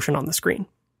into motion on the screen.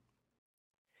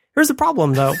 Here's the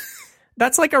problem, though.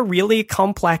 That's like a really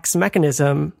complex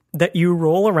mechanism that you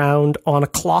roll around on a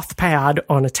cloth pad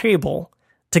on a table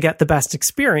to get the best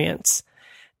experience.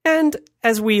 And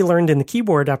as we learned in the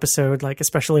keyboard episode, like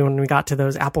especially when we got to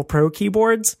those Apple Pro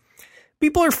keyboards,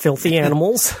 people are filthy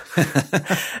animals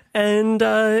and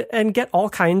get all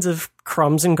kinds of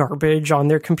crumbs and garbage on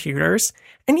their computers.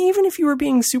 And even if you were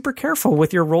being super careful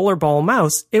with your rollerball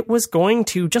mouse, it was going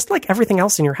to, just like everything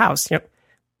else in your house,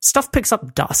 stuff picks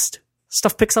up dust,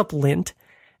 stuff picks up lint.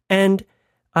 And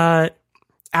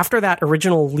after that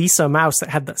original Lisa mouse that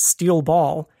had the steel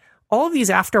ball, all of these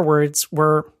afterwards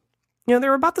were, they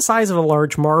were about the size of a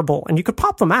large marble, and you could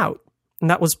pop them out. And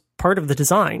that was part of the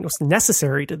design. It was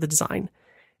necessary to the design.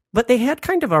 But they had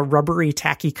kind of a rubbery,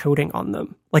 tacky coating on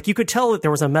them. Like you could tell that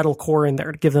there was a metal core in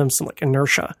there to give them some like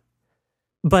inertia.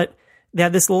 But they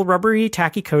had this little rubbery,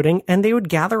 tacky coating, and they would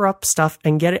gather up stuff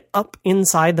and get it up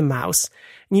inside the mouse.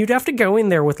 And you'd have to go in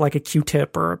there with like a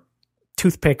Q-tip or a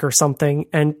toothpick or something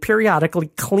and periodically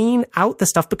clean out the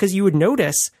stuff, because you would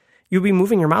notice you'd be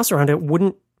moving your mouse around, it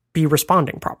wouldn't be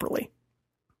responding properly.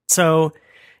 So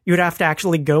you would have to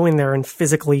actually go in there and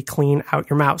physically clean out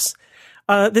your mouse.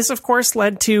 This, of course,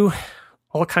 led to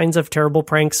all kinds of terrible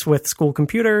pranks with school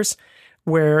computers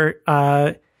where,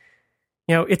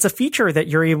 it's a feature that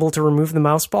you're able to remove the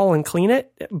mouse ball and clean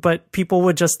it, but people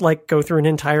would just like go through an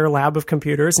entire lab of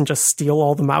computers and just steal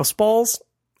all the mouse balls.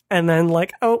 And then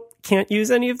like, oh, can't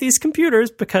use any of these computers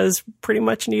because pretty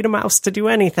much need a mouse to do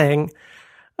anything.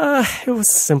 It was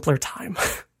a simpler time.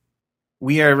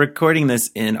 We are recording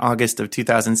this in August of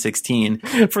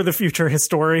 2016. For the future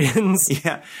historians.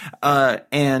 Yeah.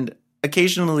 And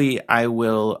occasionally I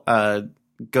will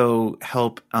go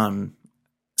help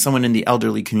someone in the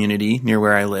elderly community near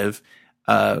where I live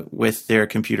with their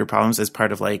computer problems as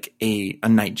part of like a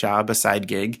night job, a side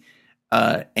gig.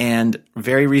 And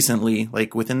very recently,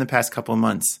 like within the past couple of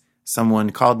months,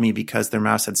 someone called me because their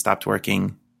mouse had stopped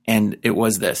working. And it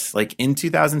was this. Like in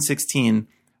 2016,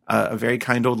 a very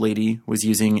kind old lady was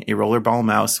using a rollerball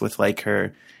mouse with like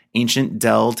her ancient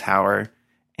Dell tower,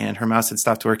 and her mouse had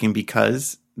stopped working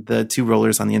because the two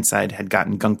rollers on the inside had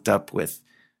gotten gunked up with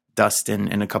dust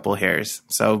and a couple hairs.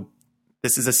 So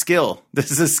this is a skill. This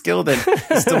is a skill that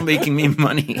is still making me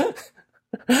money.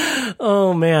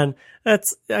 Oh man.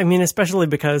 Especially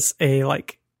because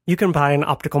you can buy an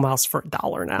optical mouse for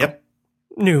 $1 now. Yep.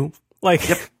 New.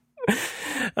 Yep.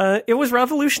 It was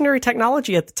revolutionary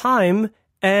technology at the time.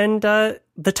 And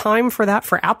the time for that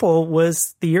for Apple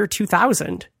was the year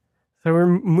 2000. So we're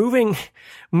moving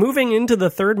into the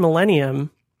third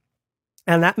millennium.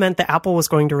 And that meant that Apple was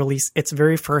going to release its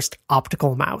very first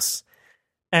optical mouse.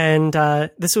 And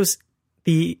this was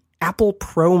the Apple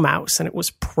Pro mouse. And it was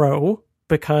Pro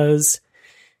because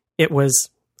it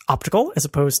was optical as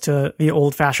opposed to the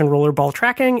old-fashioned rollerball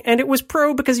tracking. And it was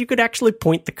Pro because you could actually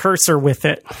point the cursor with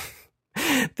it.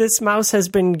 This mouse has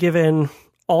been given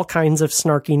all kinds of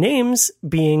snarky names,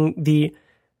 being the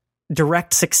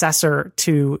direct successor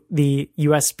to the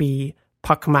USB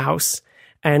Puck mouse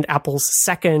and Apple's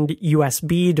second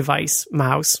USB device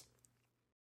mouse.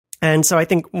 And so I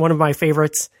think one of my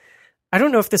favorites, I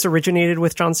don't know if this originated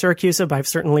with John Siracusa, but I've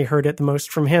certainly heard it the most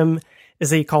from him, is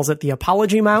that he calls it the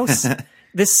apology mouse.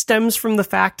 This stems from the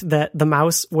fact that the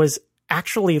mouse was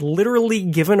actually literally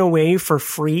given away for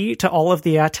free to all of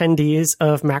the attendees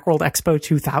of Macworld Expo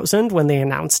 2000 when they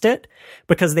announced it,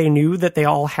 because they knew that they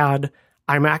all had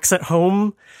iMacs at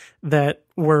home that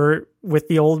were with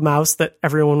the old mouse that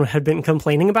everyone had been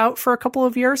complaining about for a couple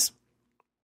of years.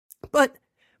 But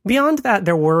beyond that,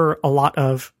 there were a lot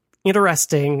of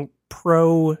interesting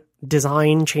Pro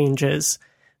design changes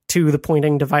to the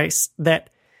pointing device that,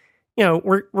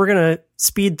 we're going to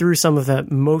speed through some of the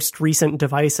most recent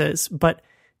devices, but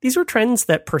these were trends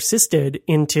that persisted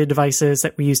into devices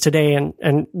that we use today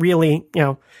and really,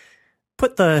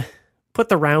 put the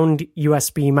round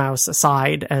USB mouse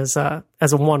aside as a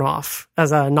one-off,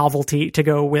 as a novelty to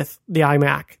go with the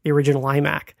iMac, the original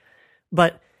iMac.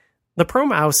 But the Pro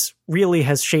mouse really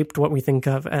has shaped what we think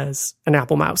of as an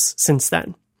Apple mouse since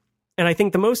then. And I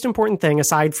think the most important thing,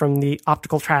 aside from the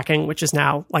optical tracking, which is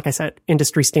now, like I said,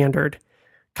 industry standard,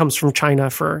 comes from China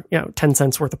for 10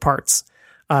 cents worth of parts.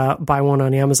 Buy one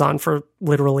on Amazon for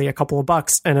literally a couple of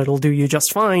bucks, and it'll do you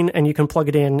just fine. And you can plug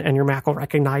it in, and your Mac will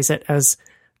recognize it as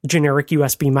generic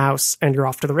USB mouse, and you're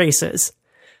off to the races.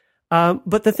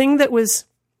 But the thing that was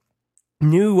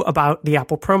new about the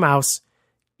Apple Pro Mouse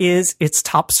is its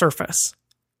top surface,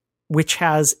 which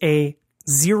has a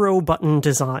 0-button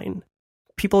design.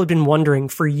 People have been wondering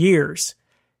for years,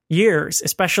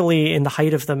 especially in the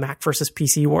height of the Mac versus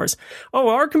PC wars. Oh,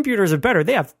 our computers are better.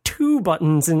 They have 2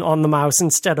 buttons on the mouse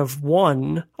instead of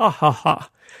 1. Ha ha ha.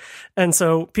 And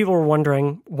so people were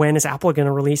wondering, when is Apple going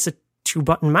to release a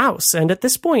 2-button mouse? And at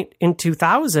this point in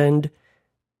 2000,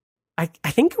 I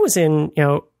think it was in,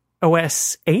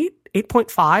 OS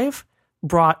 8.5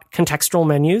 brought contextual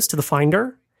menus to the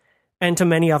Finder and to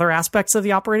many other aspects of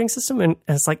the operating system. And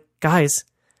it's like, guys,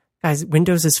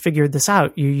 Windows has figured this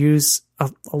out. You use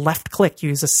a left click, you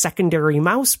use a secondary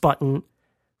mouse button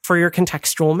for your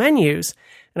contextual menus.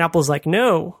 And Apple's like,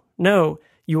 no,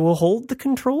 you will hold the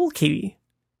control key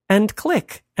and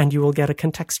click, and you will get a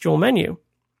contextual menu.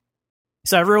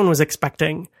 So everyone was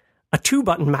expecting a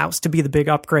 2-button mouse to be the big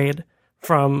upgrade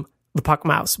from the Puck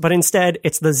mouse, but instead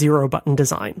it's the 0-button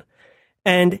design.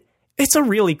 And it's a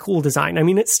really cool design. I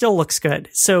mean, it still looks good.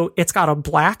 So it's got a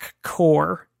black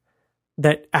core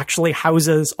that actually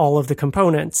houses all of the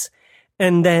components,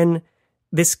 and then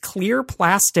this clear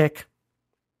plastic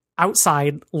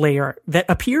outside layer that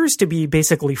appears to be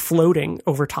basically floating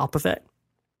over top of it.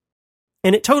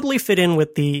 And it totally fit in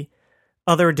with the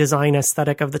other design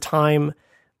aesthetic of the time,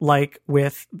 like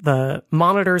with the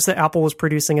monitors that Apple was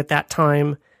producing at that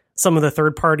time, some of the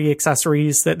third-party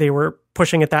accessories that they were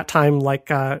pushing at that time, like,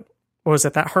 what was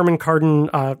it, that Harman Kardon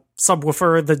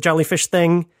subwoofer, the jellyfish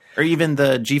thing? Or even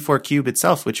the G4 Cube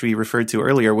itself, which we referred to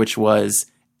earlier, which was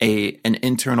an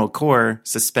internal core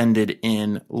suspended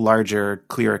in larger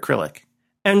clear acrylic.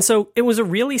 And so it was a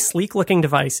really sleek-looking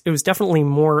device. It was definitely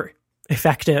more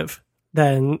effective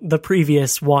than the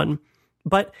previous one.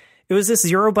 But it was this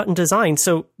 0-button design.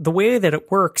 So the way that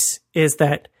it works is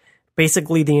that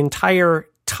basically the entire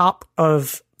top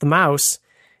of the mouse,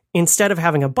 instead of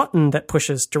having a button that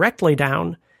pushes directly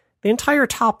down, the entire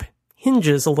top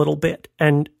hinges a little bit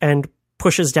and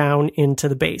pushes down into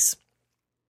the base.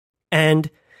 And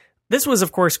this was,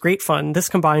 of course, great fun. This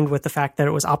combined with the fact that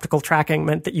it was optical tracking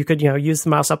meant that you could, use the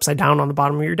mouse upside down on the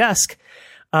bottom of your desk,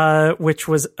 which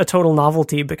was a total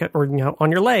novelty, or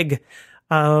on your leg,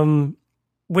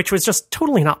 which was just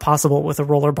totally not possible with a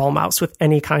rollerball mouse with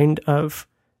any kind of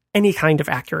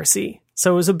accuracy.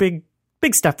 So it was a big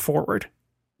step forward.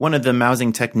 One of the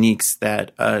mousing techniques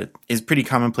that is pretty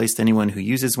commonplace to anyone who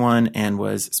uses one and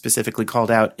was specifically called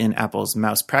out in Apple's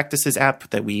Mouse Practices app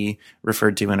that we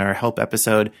referred to in our help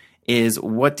episode is,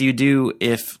 what do you do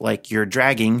if you're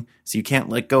dragging, so you can't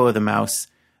let go of the mouse,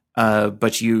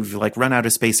 but you've run out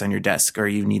of space on your desk, or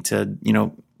you need to,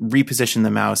 reposition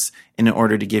the mouse in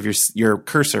order to give your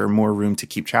cursor more room to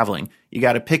keep traveling. You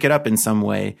got to pick it up in some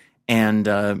way and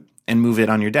move it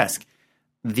on your desk.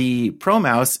 The Pro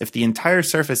Mouse, if the entire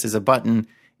surface is a button,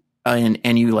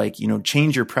 and you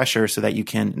change your pressure so that you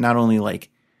can not only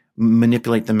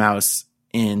manipulate the mouse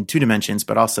in 2 dimensions,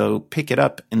 but also pick it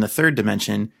up in the 3rd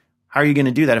dimension, how are you going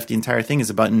to do that if the entire thing is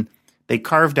a button? They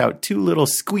carved out 2 little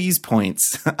squeeze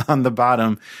points on the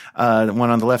bottom, one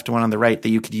on the left and one on the right, that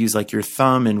you could use your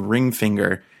thumb and ring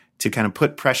finger to kind of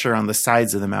put pressure on the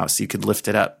sides of the mouse so you could lift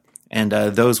it up. And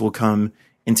those will come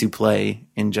into play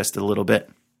in just a little bit.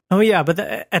 Oh, yeah. But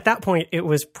at that point, it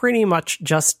was pretty much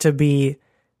just to be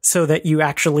so that you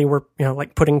actually were,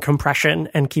 putting compression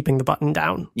and keeping the button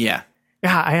down. Yeah.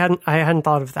 Yeah, I hadn't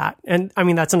thought of that. And I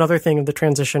mean, that's another thing of the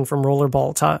transition from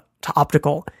rollerball to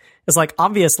optical. Is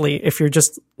obviously, if you're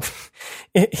just,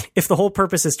 if the whole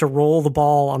purpose is to roll the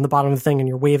ball on the bottom of the thing and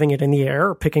you're waving it in the air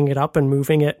or picking it up and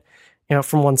moving it,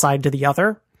 from one side to the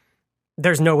other,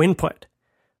 there's no input.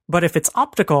 But if it's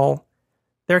optical,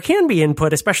 there can be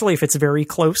input, especially if it's very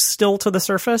close still to the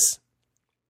surface.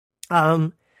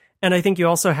 And I think you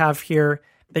also have here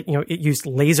that, it used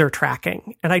laser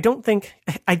tracking. And I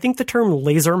think the term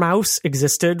laser mouse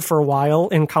existed for a while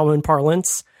in common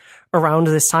parlance around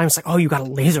this time. It's you got a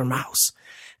laser mouse.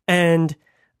 And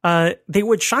they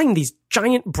would shine these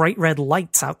giant bright red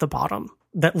lights out the bottom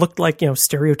that looked like,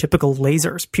 stereotypical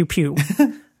lasers. Pew, pew.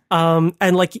 And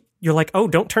you're oh,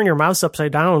 don't turn your mouse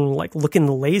upside down, look in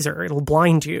the laser. It'll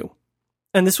blind you.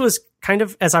 And this was kind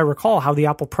of, as I recall, how the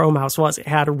Apple Pro mouse was. It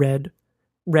had a red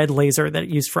laser that it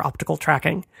used for optical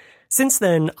tracking. Since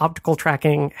then, optical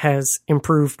tracking has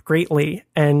improved greatly,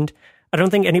 and I don't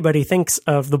think anybody thinks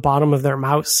of the bottom of their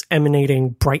mouse emanating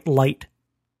bright light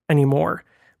anymore,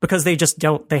 because they just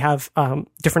don't. They have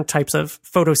different types of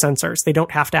photosensors. They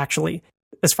don't have to actually,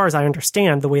 as far as I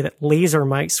understand, the way that laser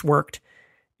mice worked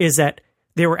is that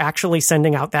they were actually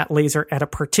sending out that laser at a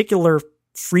particular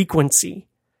frequency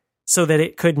so that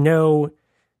it could know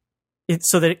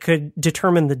so that it could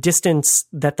determine the distance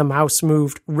that the mouse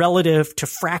moved relative to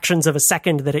fractions of a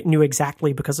second that it knew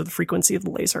exactly because of the frequency of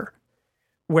the laser.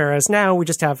 Whereas now we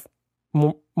just have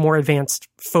more advanced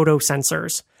photo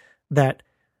sensors that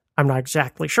I'm not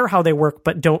exactly sure how they work,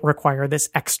 but don't require this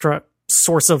extra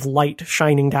source of light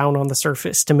shining down on the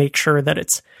surface to make sure that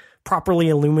it's properly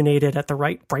illuminated at the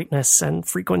right brightness and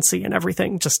frequency and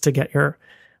everything just to get your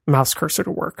mouse cursor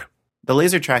to work. The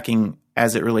laser tracking,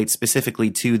 as it relates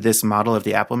specifically to this model of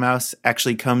the Apple mouse,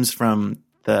 actually comes from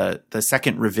the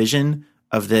second revision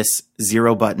of this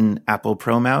zero-button Apple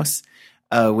Pro mouse,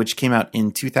 which came out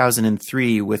in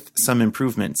 2003 with some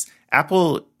improvements.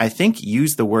 Apple, I think,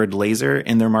 used the word laser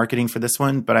in their marketing for this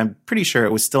one, but I'm pretty sure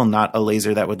it was still not a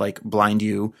laser that would like blind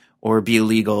you or be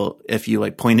illegal if you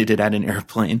like pointed it at an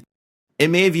airplane. It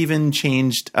may have even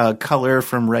changed color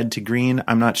from red to green.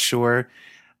 I'm not sure.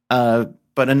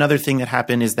 But another thing that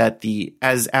happened is that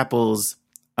as Apple's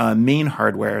main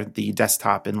hardware, the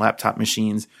desktop and laptop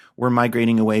machines, were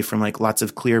migrating away from like lots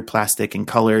of clear plastic and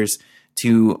colors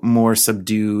to more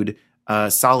subdued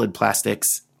solid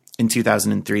plastics in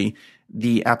 2003.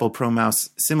 The Apple Pro mouse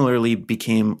similarly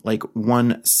became like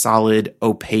one solid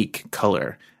opaque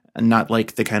color, not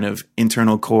like the kind of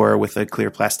internal core with a clear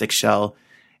plastic shell,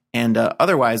 and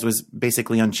otherwise was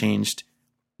basically unchanged.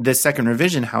 This second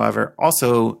revision, however,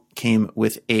 also came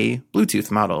with a Bluetooth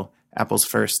model, Apple's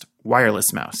first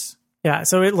wireless mouse. Yeah,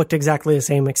 so it looked exactly the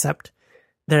same, except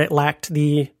that it lacked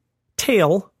the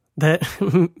tail that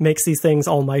makes these things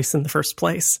all mice in the first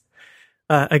place.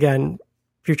 Again,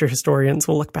 future historians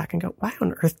will look back and go, why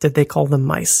on earth did they call them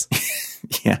mice?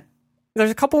 Yeah.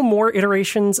 There's a couple more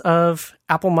iterations of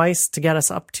Apple mice to get us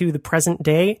up to the present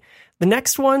day. The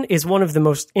next one is one of the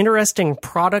most interesting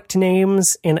product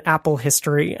names in Apple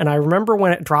history. And I remember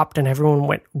when it dropped and everyone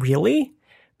went, really?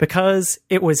 Because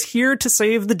it was here to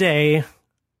save the day,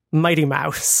 Mighty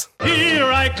Mouse. Here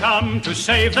I come to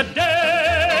save the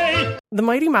day. The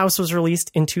Mighty Mouse was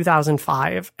released in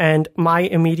 2005, and my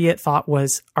immediate thought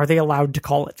was, are they allowed to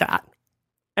call it that?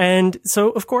 And so,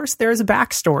 of course, there's a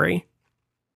backstory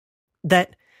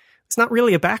that it's not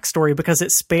really a backstory because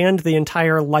it spanned the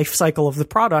entire life cycle of the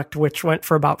product, which went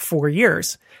for about 4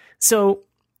 years. So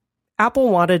Apple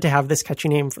wanted to have this catchy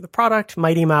name for the product,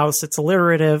 Mighty Mouse. It's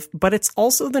alliterative, but it's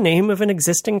also the name of an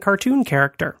existing cartoon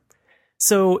character.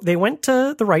 So they went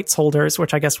to the rights holders,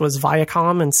 which I guess was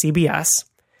Viacom and CBS,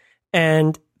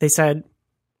 and they said,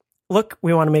 look,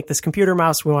 we want to make this computer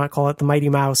mouse. We want to call it the Mighty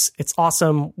Mouse. It's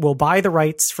awesome. We'll buy the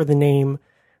rights for the name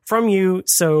from you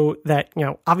so that,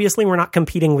 obviously we're not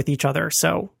competing with each other.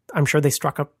 So I'm sure they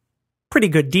struck a pretty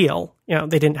good deal.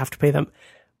 They didn't have to pay them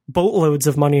boatloads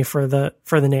of money for the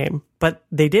name, but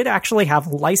they did actually have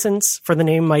license for the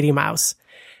name Mighty Mouse.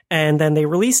 And then they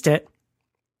released it.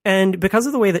 And because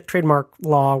of the way that trademark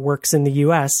law works in the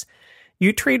US,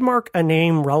 you trademark a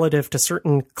name relative to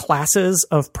certain classes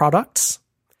of products.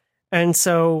 And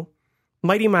so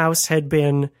Mighty Mouse had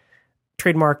been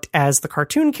trademarked as the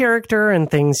cartoon character and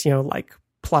things, like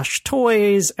plush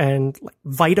toys and like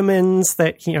vitamins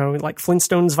that, like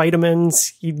Flintstones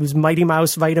vitamins. He was Mighty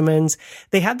Mouse vitamins.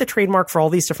 They had the trademark for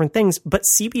all these different things, but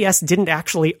CBS didn't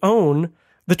actually own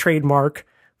the trademark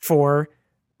for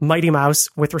Mighty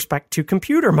Mouse with respect to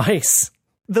computer mice.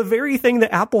 The very thing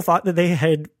that Apple thought that they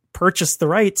had purchased the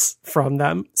rights from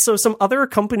them. So some other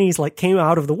companies came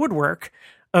out of the woodwork,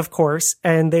 of course,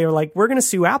 and they were like, we're going to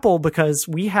sue Apple because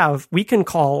we can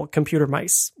call computer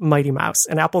mice Mighty Mouse.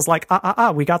 And Apple's like,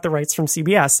 we got the rights from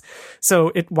CBS.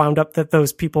 So it wound up that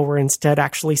those people were instead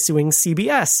actually suing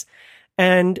CBS.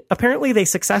 And apparently they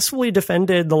successfully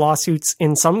defended the lawsuits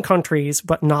in some countries,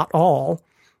 but not all.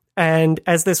 And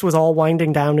as this was all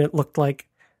winding down, it looked like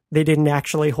they didn't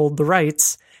actually hold the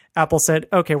rights. Apple said,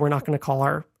 okay, we're not going to call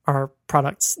our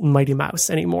products Mighty Mouse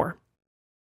anymore.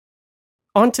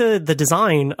 Onto the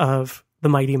design of the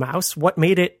Mighty Mouse. What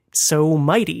made it so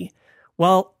mighty?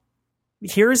 Well,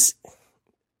 here's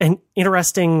an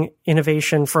interesting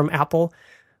innovation from Apple.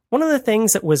 One of the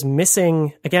things that was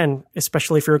missing, again,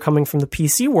 especially if you're coming from the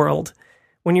PC world,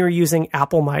 when you were using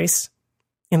Apple mice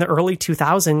in the early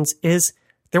 2000s, is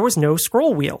there was no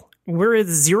scroll wheel. Whereas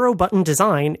zero-button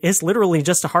design is literally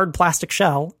just a hard plastic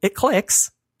shell. It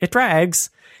clicks, it drags,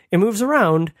 it moves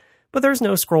around, but there's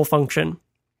no scroll function.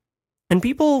 And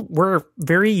people were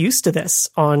very used to this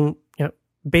on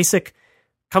basic,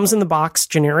 comes in the box,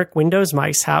 generic Windows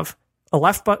mice have a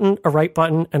left button, a right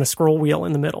button, and a scroll wheel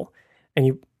in the middle. And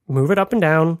you move it up and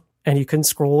down, and you can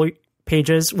scroll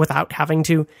pages without having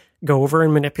to go over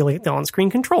and manipulate the on-screen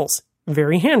controls.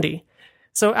 Very handy.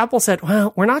 So Apple said,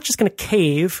 well, we're not just going to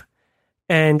cave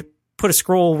and put a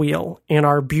scroll wheel in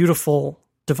our beautiful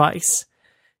device.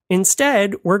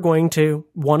 Instead, we're going to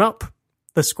one-up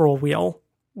the scroll wheel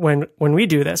when we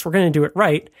do this. We're going to do it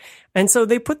right. And so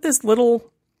they put this little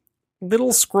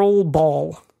scroll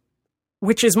ball,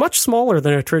 which is much smaller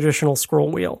than a traditional scroll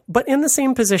wheel, but in the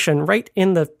same position, right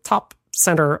in the top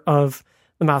center of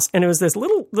the mouse. And it was this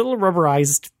little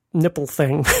rubberized nipple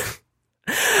thing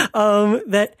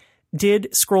that did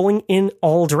scrolling in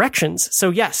all directions.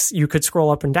 So yes, you could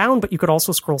scroll up and down, but you could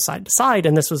also scroll side to side.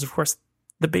 And this was, of course,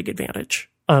 the big advantage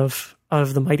of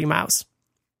the Mighty Mouse.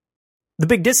 The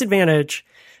big disadvantage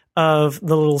of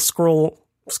the little scroll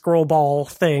ball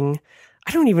thing,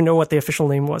 I don't even know what the official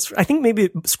name was. I think maybe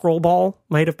scroll ball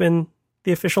might have been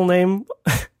the official name.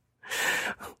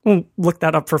 We'll look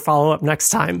that up for follow-up next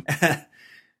time.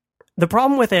 The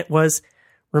problem with it was,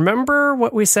 remember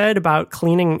what we said about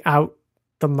cleaning out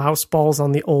the mouse balls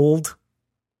on the old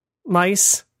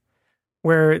mice,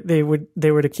 where they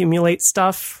would accumulate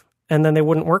stuff and then they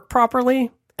wouldn't work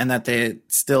properly? And that they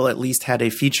still at least had a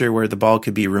feature where the ball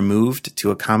could be removed to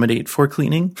accommodate for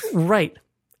cleaning? Right.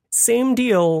 Same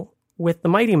deal with the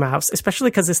Mighty Mouse,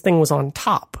 especially because this thing was on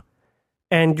top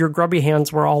and your grubby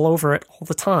hands were all over it all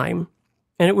the time.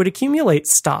 And it would accumulate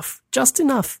stuff, just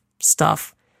enough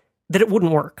stuff, that it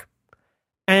wouldn't work.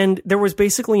 And there was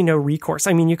basically no recourse.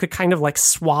 I mean, you could kind of like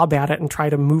swab at it and try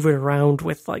to move it around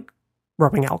with like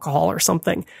rubbing alcohol or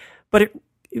something. But it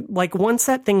like once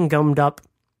that thing gummed up,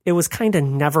 it was kind of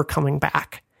never coming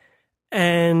back.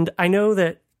 And I know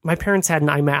that my parents had an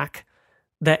iMac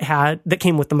that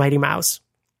came with the Mighty Mouse.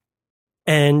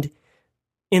 And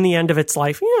in the end of its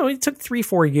life, it took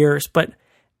 3-4 years, but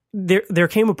there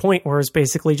came a point where it was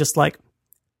basically just like,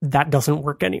 that doesn't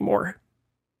work anymore.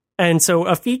 And so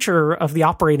a feature of the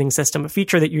operating system, a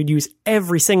feature that you'd use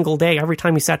every single day, every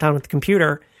time you sat down at the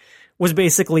computer, was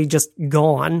basically just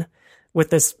gone, with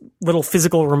this little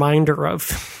physical reminder of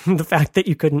the fact that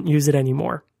you couldn't use it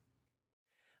anymore.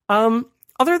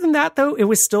 Other than that, though, it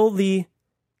was still the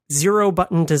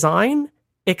 0-button design,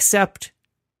 except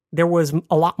there was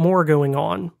a lot more going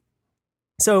on.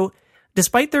 So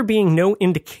despite there being no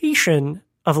indication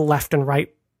of a left and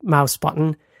right mouse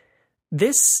button,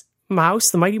 this mouse,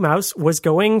 the Mighty Mouse, was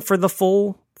going for the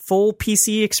full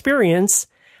PC experience,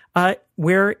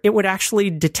 where it would actually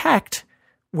detect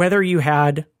whether you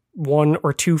had 1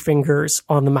 or 2 fingers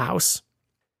on the mouse.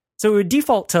 So it would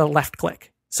default to left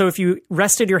click. So if you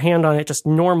rested your hand on it just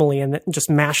normally and then just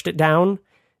mashed it down,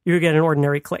 you would get an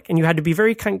ordinary click. And you had to be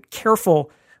very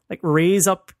careful, like raise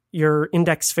up your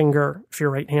index finger if you're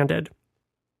right-handed,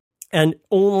 and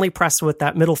only press with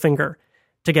that middle finger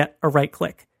to get a right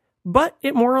click. But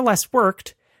it more or less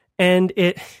worked, and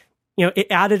it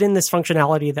added in this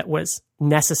functionality that was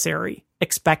necessary,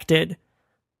 expected,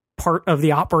 part of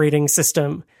the operating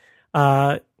system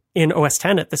in OS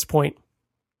X at this point,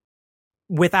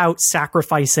 without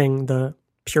sacrificing the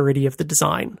purity of the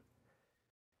design.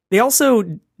 They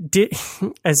also did,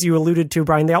 as you alluded to,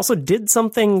 Brian, they also did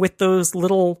something with those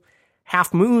little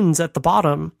half moons at the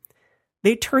bottom.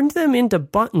 They turned them into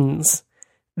buttons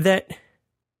that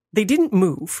they didn't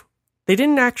move. They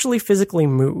didn't actually physically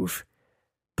move,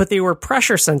 but they were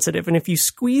pressure sensitive. And if you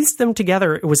squeezed them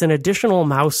together, it was an additional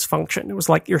mouse function. It was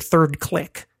like your third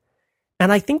click.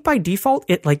 And I think by default,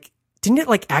 didn't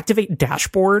it activate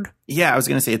dashboard? Yeah, I was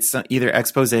going to say it's either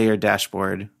expose or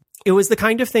dashboard. It was the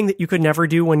kind of thing that you could never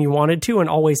do when you wanted to and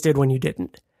always did when you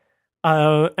didn't.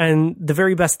 And the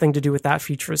very best thing to do with that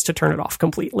feature is to turn it off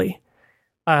completely.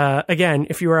 Again,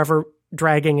 if you were ever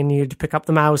dragging and needed to pick up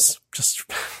the mouse, just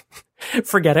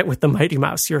forget it with the Mighty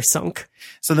Mouse. You're sunk.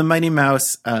 So the Mighty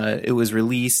Mouse, it was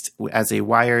released as a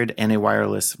wired and a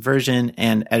wireless version.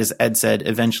 And as Ed said,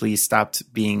 eventually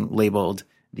stopped being labeled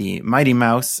the Mighty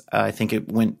Mouse. I think it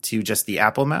went to just the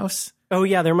Apple Mouse. Oh,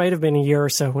 yeah. There might have been a year or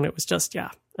so when it was just,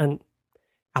 an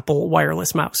Apple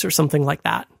wireless mouse or something like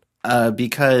that.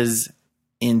 Because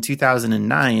in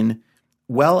 2009,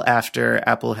 well after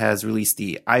Apple has released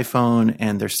the iPhone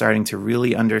and they're starting to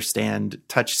really understand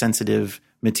touch-sensitive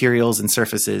materials and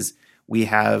surfaces, we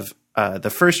have the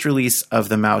first release of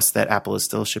the mouse that Apple is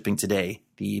still shipping today,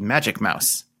 the Magic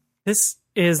Mouse. This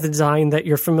is the design that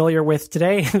you're familiar with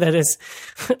today that is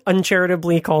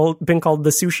uncharitably been called the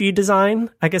sushi design.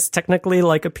 I guess technically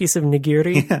like a piece of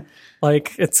nigiri. Yeah.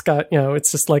 Like it's got,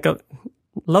 it's just like a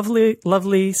lovely,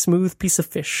 lovely, smooth piece of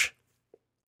fish.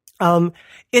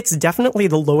 It's definitely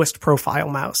the lowest profile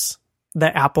mouse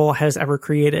that Apple has ever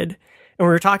created. And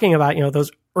we were talking about,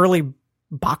 those early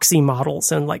boxy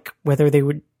models and like whether they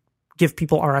would give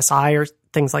people RSI or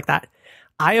things like that.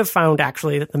 I have found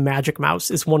actually that the Magic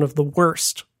Mouse is one of the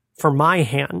worst for my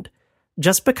hand,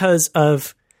 just because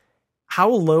of how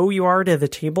low you are to the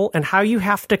table and how you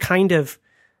have to kind of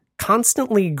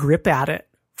constantly grip at it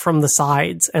from the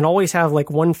sides and always have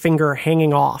like one finger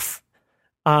hanging off.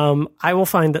 I will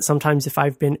find that sometimes if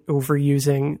I've been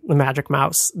overusing the Magic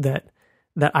Mouse that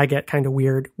I get kind of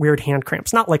weird hand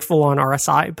cramps. Not like full on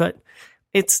RSI, but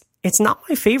it's not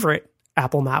my favorite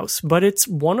Apple mouse, but it's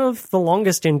one of the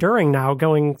longest enduring now,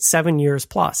 going 7 years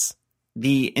plus.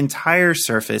 The entire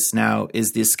Surface now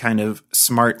is this kind of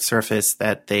smart surface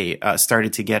that they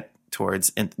started to get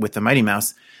towards with the Mighty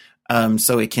Mouse.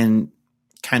 So it can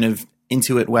kind of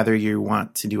intuit whether you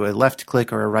want to do a left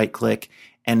click or a right click.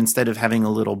 And instead of having a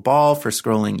little ball for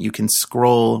scrolling, you can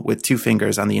scroll with 2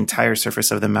 fingers on the entire surface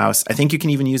of the mouse. I think you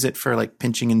can even use it for like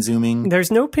pinching and zooming.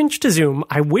 There's no pinch to zoom.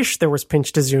 I wish there was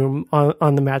pinch to zoom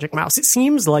on the Magic Mouse. It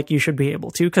seems like you should be able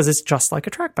to because it's just like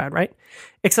a trackpad, right?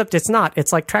 Except it's not.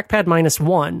 It's like trackpad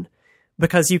 -1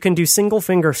 because you can do single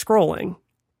finger scrolling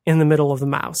in the middle of the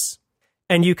mouse.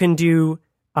 And you can do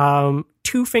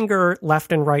 2 finger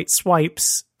left and right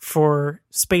swipes for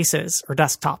spaces or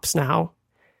desktops now.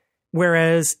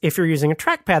 Whereas if you're using a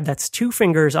trackpad, that's 2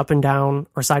 fingers up and down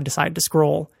or side to side to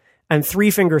scroll and 3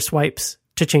 finger swipes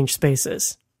to change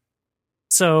spaces.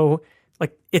 So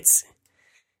like it's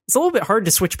a little bit hard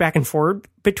to switch back and forward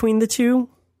between the two.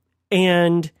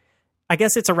 And I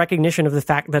guess it's a recognition of the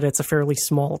fact that it's a fairly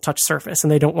small touch surface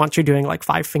and they don't want you doing like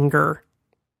 5 finger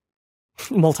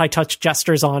multi-touch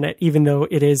gestures on it, even though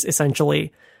it is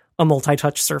essentially a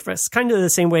multi-touch surface. Kind of the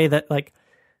same way that like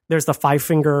there's the 5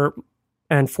 finger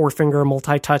and 4 finger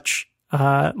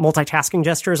multitasking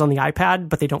gestures on the iPad,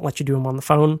 but they don't let you do them on the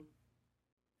phone.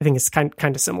 I think it's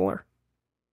kind of similar.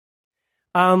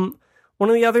 One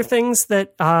of the other things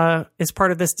that is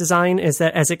part of this design is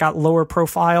that as it got lower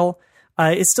profile,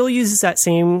 it still uses that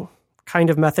same kind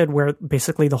of method where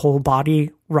basically the whole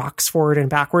body rocks forward and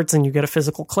backwards and you get a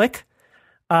physical click.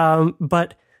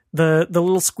 But the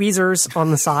little squeezers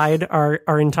on the side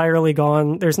are entirely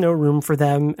gone. There's no room for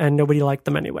them and nobody liked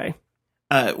them anyway.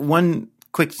 One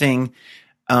quick thing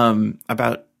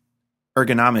about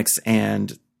ergonomics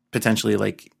and potentially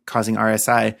like causing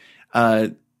RSI.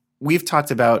 We've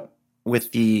talked about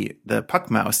with the Puck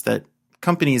mouse that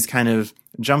companies kind of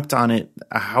jumped on it,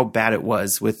 how bad it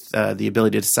was with the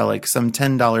ability to sell like some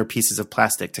 $10 pieces of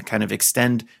plastic to kind of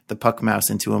extend the Puck mouse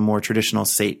into a more traditional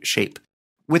shape.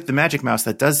 With the Magic Mouse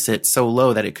that does sit so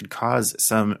low that it could cause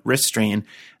some wrist strain,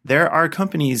 there are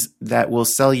companies that will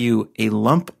sell you a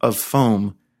lump of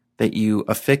foam that you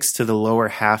affix to the lower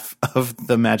half of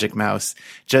the Magic Mouse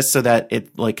just so that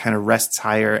it like kind of rests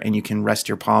higher and you can rest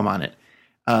your palm on it.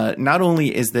 Not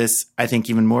only is this, I think,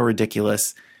 even more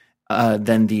ridiculous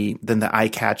than the eye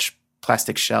catch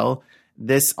plastic shell,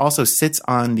 this also sits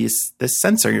on this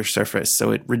sensor surface,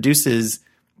 so it reduces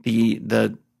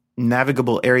the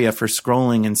navigable area for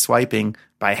scrolling and swiping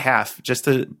by half just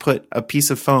to put a piece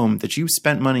of foam that you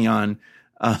spent money on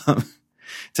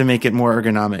to make it more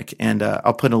ergonomic. And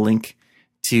I'll put a link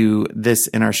to this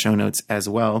in our show notes as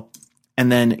well.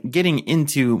 And then getting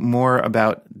into more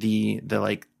about the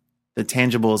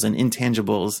tangibles and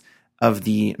intangibles of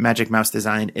the Magic Mouse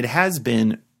design, it has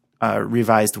been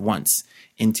revised once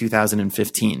in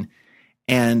 2015.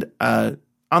 And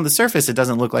on the surface, it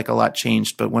doesn't look like a lot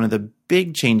changed, but one of the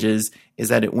big changes is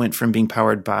that it went from being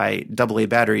powered by AA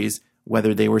batteries,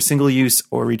 whether they were single use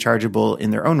or rechargeable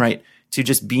in their own right, to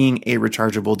just being a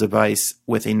rechargeable device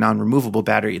with a non-removable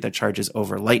battery that charges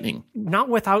over Lightning. Not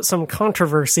without some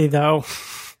controversy, though,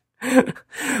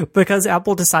 because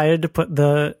Apple decided to put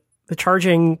the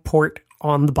charging port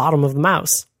on the bottom of the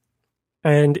mouse.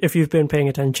 And if you've been paying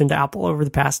attention to Apple over the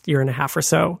past year and a half or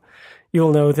so,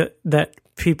 you'll know that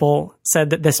people said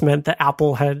that this meant that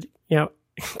Apple had,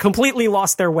 completely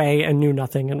lost their way and knew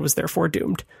nothing and was therefore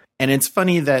doomed. And it's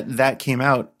funny that came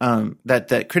out,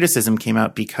 that criticism came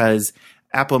out because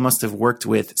Apple must have worked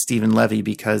with Stephen Levy,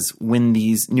 because when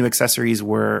these new accessories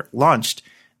were launched,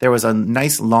 there was a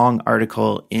nice long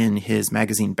article in his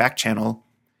magazine Back Channel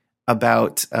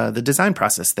about the design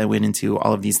process that went into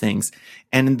all of these things.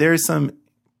 And there's some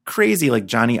crazy, like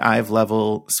Johnny Ive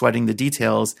level sweating the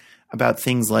details about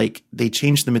things like they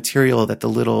changed the material that the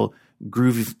little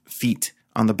groove feet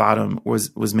on the bottom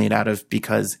was made out of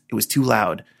because it was too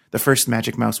loud. The first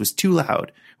Magic Mouse was too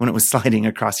loud when it was sliding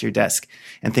across your desk.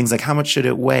 And things like, how much should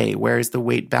it weigh? Where is the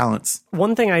weight balance?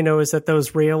 One thing I know is that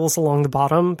those rails along the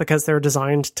bottom, because they're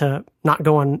designed to not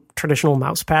go on traditional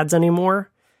mouse pads anymore,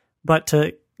 but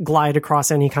to glide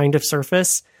across any kind of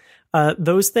surface,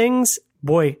 those things,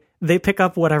 boy, they pick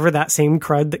up whatever that same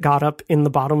crud that got up in the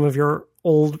bottom of your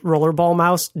old rollerball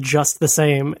mouse just the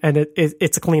same. And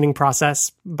it's a cleaning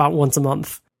process about once a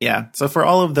month. Yeah. So for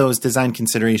all of those design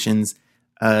considerations,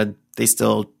 they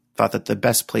still thought that the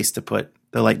best place to put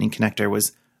the Lightning connector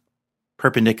was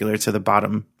perpendicular to the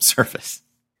bottom surface.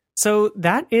 So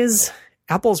that is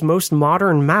Apple's most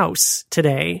modern mouse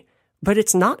today, but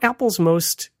it's not Apple's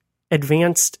most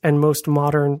advanced and most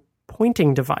modern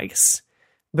pointing device,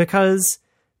 because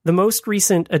the most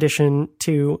recent addition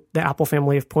to the Apple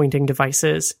family of pointing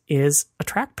devices is a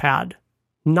trackpad,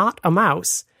 not a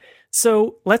mouse.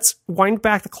 So let's wind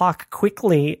back the clock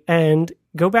quickly and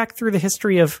go back through the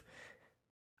history of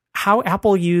how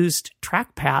Apple used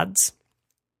trackpads.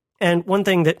 And one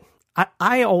thing that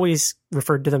I always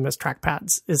referred to them as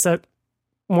trackpads. Is that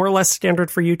more or less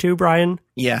standard for you too, Brian?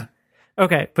 Yeah.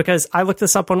 Okay, because I looked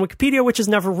this up on Wikipedia, which is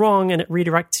never wrong, and it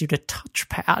redirects you to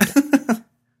touchpad.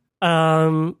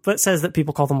 But says that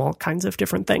people call them all kinds of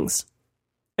different things.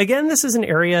 Again, this is an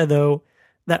area, though,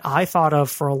 that I thought of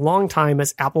for a long time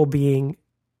as Apple being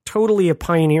totally a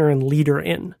pioneer and leader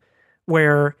in,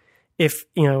 where if,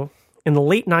 in the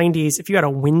late 90s, if you had a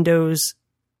Windows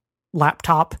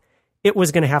laptop, it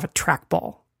was going to have a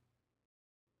trackball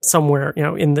somewhere,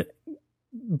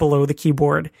 below the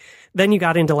keyboard. Then you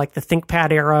got into like the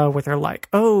ThinkPad era where they're like,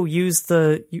 oh, use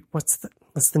what's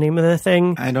the name of the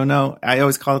thing? I don't know. I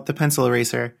always call it the pencil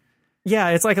eraser. Yeah,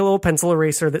 it's like a little pencil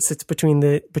eraser that sits between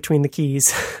the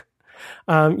keys.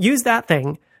 Use that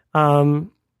thing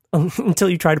until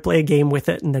you try to play a game with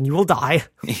it, and then you will die.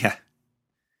 Yeah.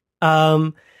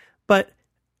 But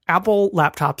Apple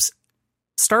laptops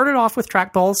started off with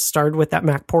trackballs, started with that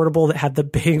Mac Portable that had the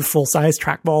big full-size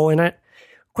trackball in it,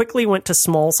 quickly went to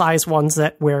small-size ones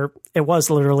where it was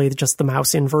literally just the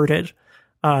mouse inverted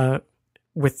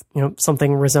with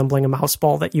something resembling a mouse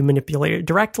ball that you manipulated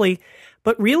directly.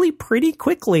 But really pretty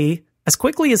quickly, as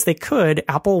quickly as they could,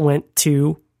 Apple went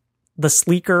to the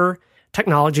sleeker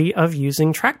technology of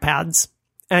using trackpads.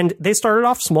 And they started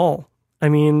off small. I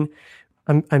mean,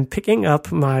 I'm picking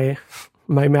up my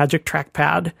Magic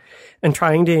Trackpad and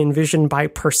trying to envision by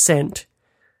percent,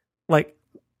 like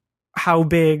how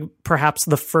big perhaps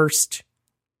the first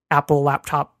Apple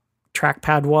laptop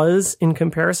trackpad was in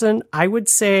comparison. I would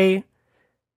say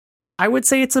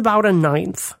it's about a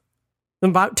ninth,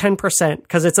 about 10%,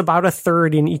 because it's about a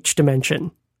third in each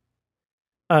dimension.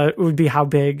 It would be how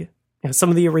big some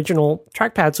of the original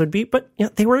trackpads would be, but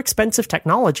they were expensive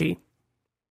technology.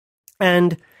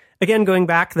 And again, going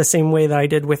back the same way that I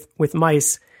did with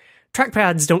mice,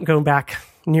 trackpads don't go back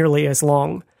nearly as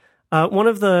long. One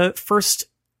of the first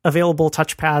available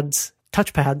touchpads,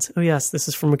 oh yes, this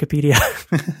is from Wikipedia,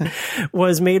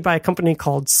 was made by a company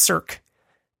called Cirque.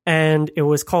 And it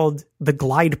was called the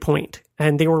Glide Point,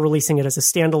 and they were releasing it as a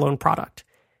standalone product.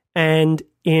 And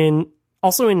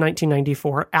also in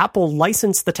 1994, Apple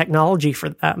licensed the technology for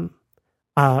them,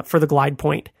 for the Glide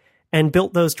Point, and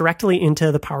built those directly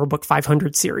into the PowerBook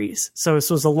 500 series. So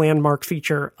this was a landmark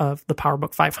feature of the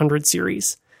PowerBook 500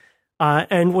 series,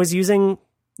 and was using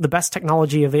the best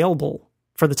technology available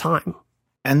for the time.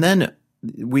 And then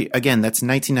that's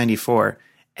 1994,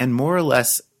 and more or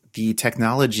less the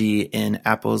technology in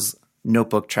Apple's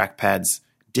notebook trackpads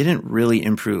didn't really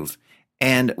improve.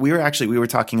 And we were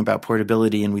talking about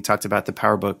portability, and we talked about the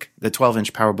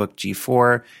 12-inch PowerBook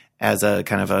G4 as a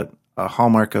kind of a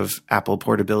hallmark of Apple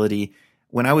portability.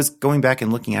 When I was going back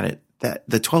and looking at it, that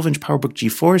the 12-inch PowerBook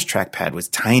G4's trackpad was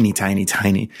tiny, tiny,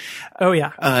 tiny. Oh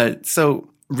yeah. So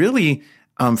really,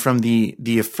 from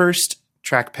the first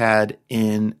trackpad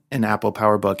in an Apple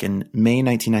PowerBook in May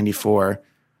 1994,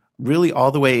 really all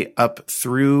the way up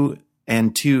through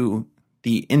and to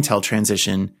the Intel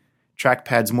transition,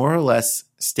 trackpads more or less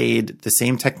stayed the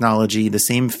same technology, the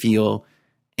same feel,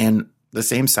 and the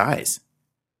same size.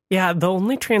 Yeah, the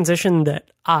only transition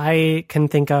that I can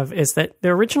think of is that the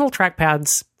original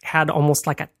trackpads had almost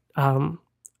like a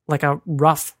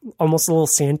rough, almost a little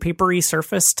sandpapery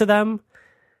surface to them.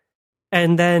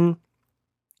 And then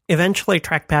eventually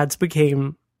trackpads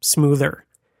became smoother.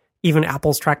 Even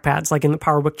Apple's trackpads, like in the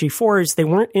PowerBook G4s, they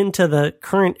weren't into the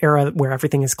current era where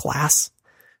everything is glass,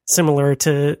 similar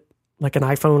to like an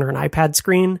iPhone or an iPad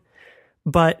screen,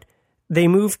 but they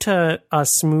moved to a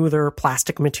smoother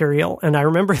plastic material. And I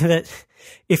remember that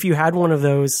if you had one of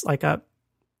those, like a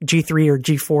G3 or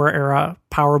G4 era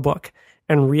PowerBook,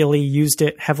 and really used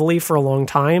it heavily for a long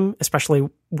time, especially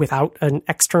without an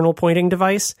external pointing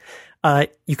device,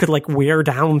 you could like wear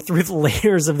down through the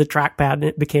layers of the trackpad and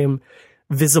it became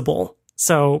visible.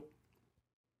 So,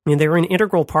 I mean, they were an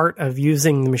integral part of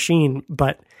using the machine,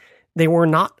 but they were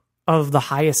not of the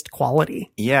highest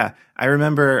quality. Yeah. I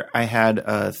remember I had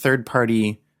a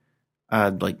third-party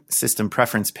like system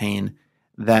preference pane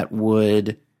that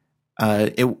would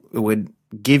it would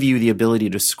give you the ability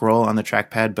to scroll on the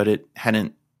trackpad, but it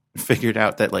hadn't figured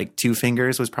out that like 2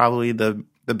 fingers was probably the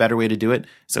better way to do it.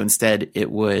 So instead it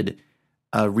would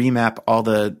remap all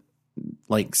the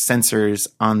like sensors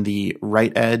on the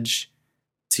right edge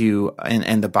to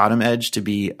and the bottom edge to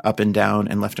be up and down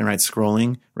and left and right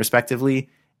scrolling respectively.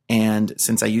 And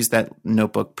since I used that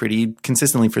notebook pretty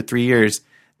consistently for 3 years,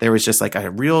 there was just like a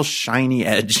real shiny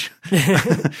edge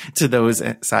to those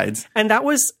sides. And that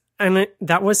was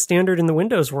standard in the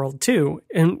Windows world too.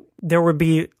 And there would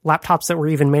be laptops that were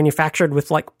even manufactured with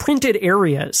like printed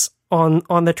areas on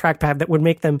the trackpad that would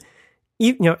make them,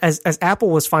 as Apple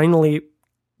was finally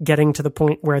getting to the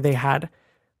point where they had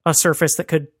a surface that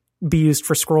could be used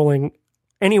for scrolling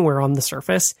anywhere on the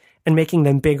surface and making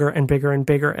them bigger and bigger and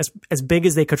bigger, as big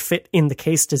as they could fit in the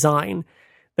case design.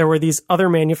 There were these other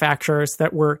manufacturers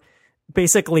that were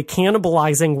basically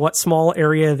cannibalizing what small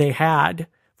area they had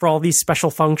for all these special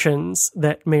functions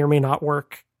that may or may not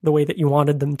work the way that you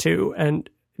wanted them to. And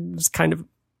it was kind of a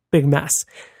big mess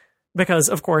because,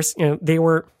 of course, they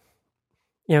were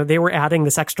adding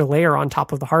this extra layer on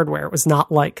top of the hardware. It was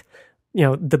not like,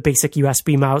 the basic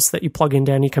USB mouse that you plug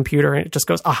into any computer and it just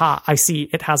goes, aha, I see,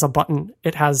 it has a button.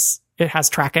 It has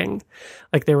tracking.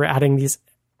 Like they were adding these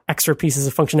extra pieces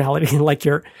of functionality like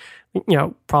your,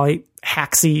 probably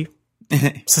haxy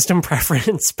system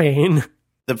preference pane.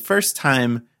 The first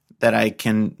time that I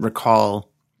can recall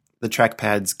the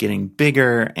trackpads getting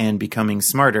bigger and becoming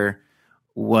smarter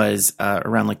was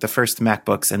around like the first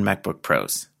MacBooks and MacBook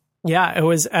Pros. Yeah, it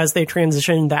was as they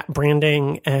transitioned that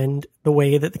branding and the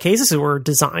way that the cases were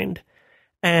designed.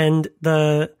 And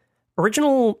the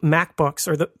original MacBooks,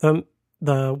 or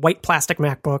the white plastic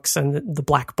MacBooks and the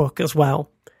black book as well,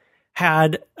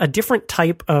 had a different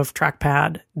type of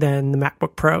trackpad than the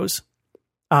MacBook Pros.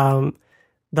 The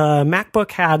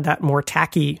MacBook had that more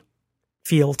tacky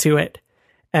feel to it,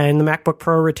 and the MacBook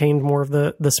Pro retained more of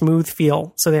the smooth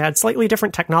feel. So they had slightly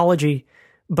different technology,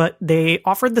 but they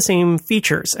offered the same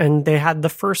features, and they had the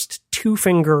first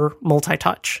 2-finger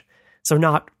multi-touch. So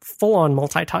not full-on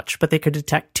multi-touch, but they could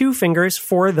detect 2 fingers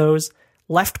for those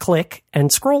left click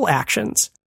and scroll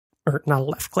actions. Or not a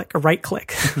left click, a right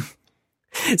click.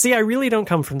 See, I really don't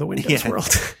come from the Windows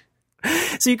world.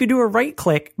 So you could do a right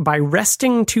click by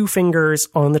resting 2 fingers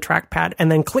on the trackpad and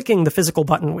then clicking the physical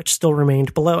button, which still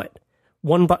remained below it.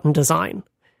 One button design,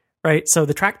 right? So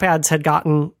the trackpads had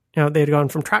gotten, they'd gone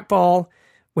from trackball,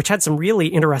 which had some really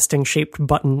interesting shaped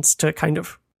buttons to kind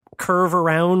of curve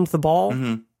around the ball,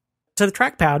 to the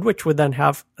trackpad, which would then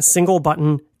have a single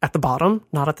button at the bottom,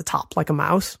 not at the top like a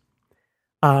mouse,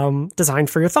 designed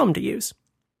for your thumb to use.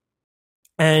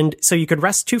 And so you could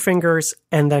rest 2 fingers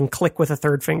and then click with a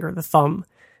 3rd finger, the thumb,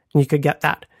 and you could get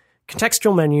that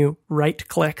contextual menu right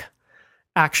click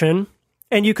action,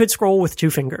 and you could scroll with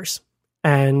 2 fingers.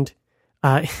 And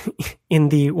in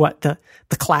the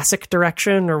classic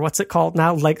direction, or what's it called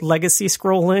now, like legacy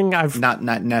scrolling, not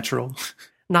natural,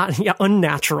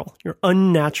 unnatural. You're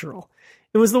unnatural.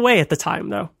 It was the way at the time,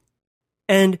 though.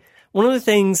 And one of the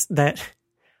things that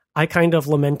I kind of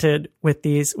lamented with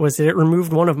these was that it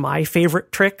removed one of my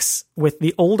favorite tricks with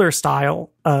the older style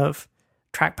of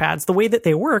trackpads. The way that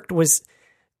they worked was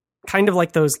kind of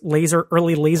like those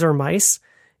early laser mice,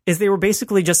 is they were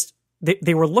basically just,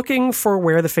 they were looking for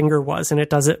where the finger was, and it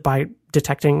does it by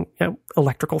detecting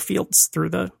electrical fields through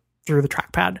the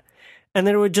trackpad. And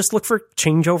then it would just look for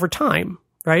change over time,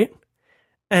 right?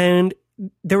 And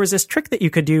there was this trick that you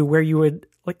could do where you would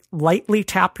like lightly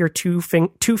tap your two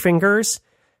fingers,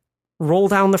 roll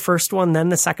down the first one, then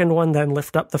the second one, then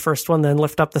lift up the first one, then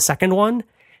lift up the second one.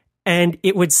 And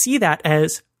it would see that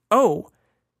as, oh,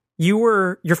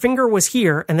 your finger was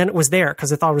here and then it was there,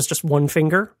 because it thought it was just one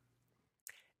finger.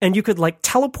 And you could like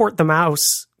teleport the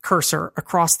mouse cursor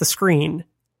across the screen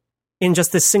in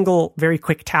just this single, very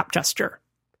quick tap gesture.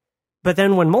 But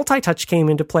then when multi-touch came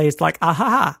into play, it's like,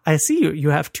 aha, I see you. You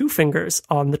have 2 fingers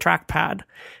on the trackpad.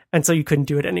 And so you couldn't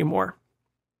do it anymore.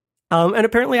 And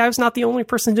apparently I was not the only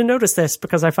person to notice this,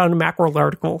 because I found a Macworld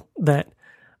article that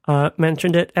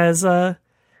mentioned it as a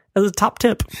top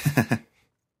tip.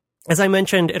 As I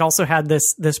mentioned, it also had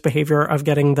this behavior of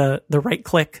getting the right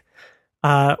click,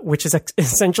 which is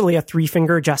essentially a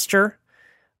 3-finger gesture,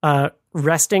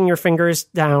 resting your fingers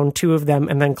down, 2 of them,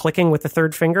 and then clicking with the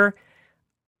 3rd finger.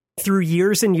 Through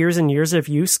years and years and years of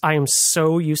use, I am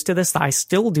so used to this that I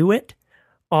still do it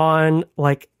on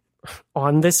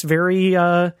this very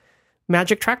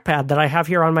magic trackpad that I have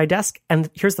here on my desk. And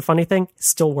here's the funny thing, it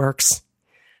still works.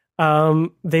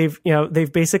 They've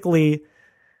basically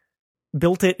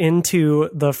built it into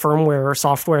the firmware or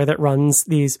software that runs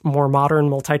these more modern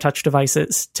multi-touch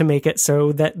devices to make it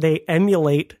so that they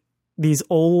emulate these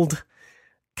old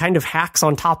kind of hacks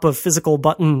on top of physical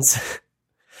buttons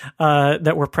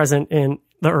that were present in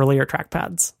the earlier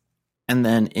trackpads. And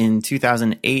then in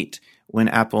 2008, when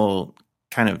Apple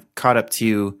kind of caught up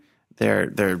to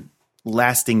their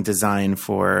lasting design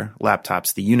for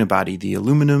laptops, the unibody, the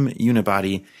aluminum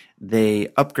unibody, they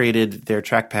upgraded their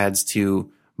trackpads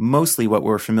to mostly what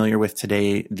we're familiar with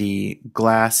today, the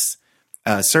glass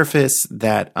surface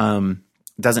that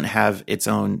doesn't have its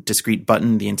own discrete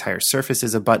button. The entire surface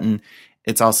is a button.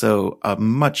 It's also a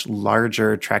much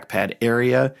larger trackpad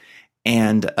area,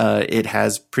 and it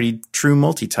has pretty true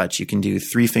multi-touch. You can do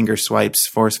 3-finger swipes,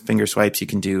 4-finger swipes. You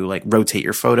can do like rotate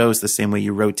your photos the same way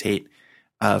you rotate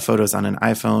photos on an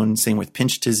iPhone. Same with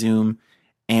pinch to zoom.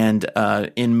 And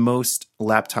in most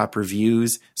laptop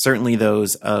reviews, certainly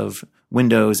those of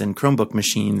Windows and Chromebook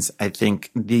machines, I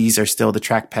think these are still the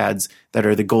trackpads that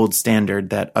are the gold standard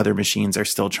that other machines are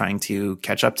still trying to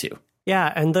catch up to.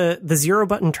 Yeah, and the zero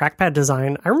button trackpad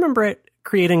design, I remember it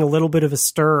creating a little bit of a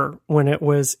stir when it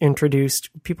was introduced.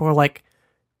 People were like,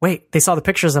 wait, they saw the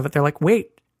pictures of it. They're like,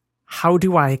 wait, how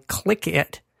do I click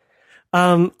it?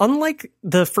 Unlike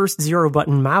the first zero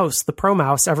button mouse, the Pro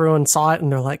Mouse, everyone saw it and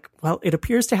they're like, well, it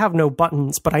appears to have no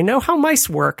buttons, but I know how mice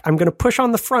work. I'm going to push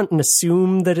on the front and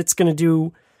assume that it's going to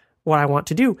do what I want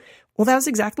to do. Well, that was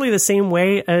exactly the same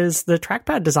way as the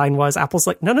trackpad design was. Apple's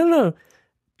like, no.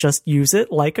 Just use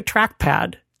it like a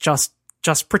trackpad. Just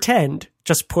pretend.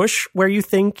 Just push where you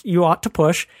think you ought to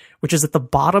push, which is at the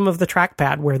bottom of the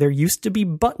trackpad where there used to be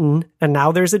button and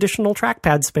now there's additional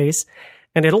trackpad space.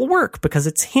 And it'll work because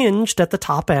it's hinged at the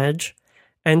top edge.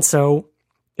 And so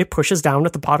it pushes down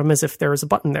at the bottom as if there is a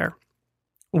button there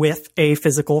with a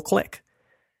physical click.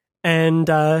 And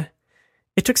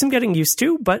it took some getting used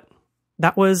to, but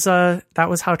that was how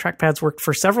trackpads worked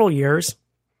for several years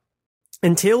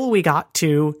until we got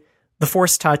to the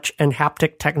Force Touch and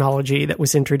haptic technology that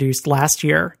was introduced last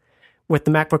year with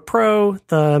the MacBook Pro,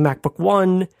 the MacBook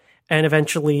One, and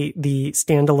eventually the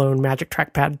standalone Magic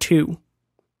Trackpad 2.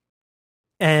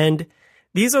 And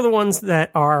these are the ones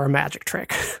that are a magic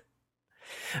trick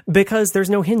because there's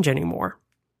no hinge anymore.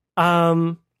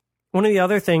 One of the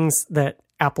other things that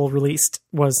Apple released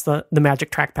was the Magic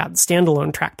Trackpad,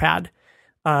 standalone trackpad.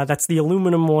 That's the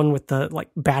aluminum one with the like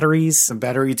batteries. The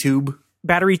battery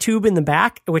tube In the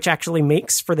back, which actually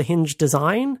makes for the hinge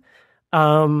design.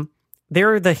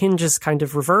 There, the hinge is kind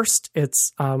of reversed.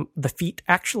 It's the feet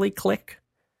actually click.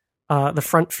 The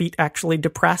front feet actually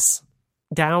depress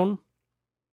down.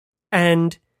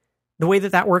 And the way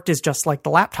that worked is just like the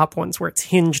laptop ones where it's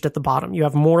hinged at the bottom. You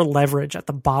have more leverage at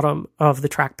the bottom of the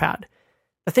trackpad.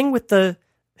 The thing with the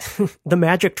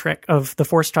magic trick of the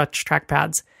Force Touch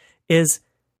trackpads is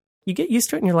you get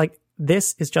used to it and you're like,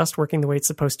 this is just working the way it's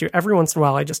supposed to. Every once in a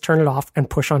while, I just turn it off and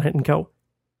push on it and go,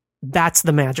 that's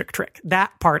the magic trick.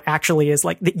 That part actually is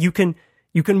like that you can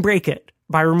break it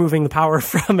by removing the power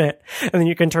from it, and then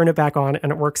you can turn it back on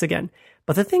and it works again.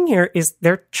 But the thing here is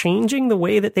they're changing the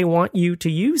way that they want you to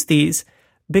use these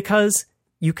because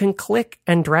you can click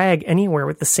and drag anywhere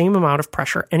with the same amount of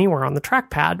pressure anywhere on the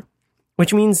trackpad,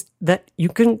 which means that you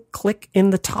can click in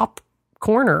the top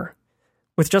corner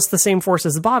with just the same force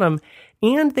as the bottom.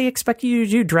 And they expect you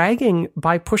to do dragging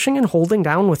by pushing and holding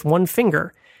down with one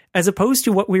finger, as opposed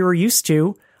to what we were used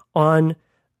to on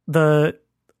the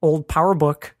old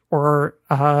PowerBook or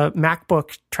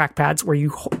MacBook trackpads where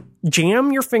you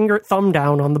jam your thumb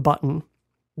down on the button.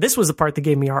 This was the part that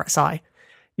gave me RSI.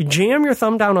 You jam your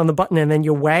thumb down on the button and then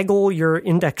you waggle your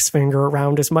index finger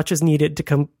around as much as needed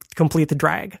to complete the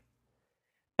drag.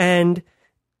 And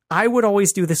I would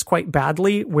always do this quite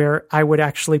badly where I would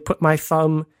actually put my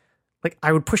thumb, like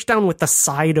I would push down with the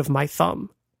side of my thumb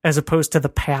as opposed to the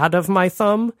pad of my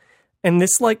thumb. And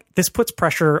this puts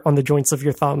pressure on the joints of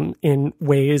your thumb in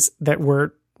ways that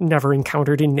were never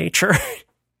encountered in nature.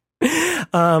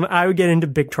 I would get into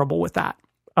big trouble with that,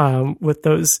 with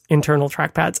those internal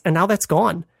trackpads. And now that's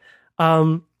gone.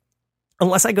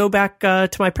 Unless I go back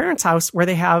to my parents' house where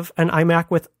they have an iMac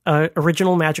with an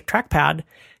original Magic Trackpad,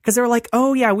 because they're like,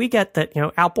 oh yeah, we get that,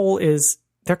 Apple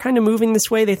they're kind of moving this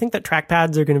way. They think that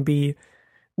trackpads are going to be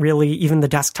really even the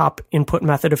desktop input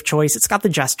method of choice. It's got the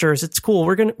gestures. It's cool.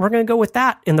 We're going to go with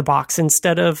that in the box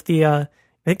instead of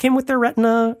it came with their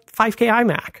Retina 5K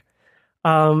iMac.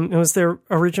 It was their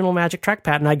original Magic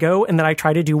Trackpad, and I go and then I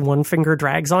try to do one finger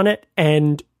drags on it,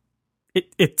 and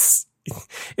it's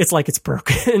like it's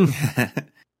broken.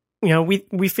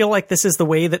 We feel like this is the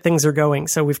way that things are going.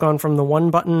 So we've gone from the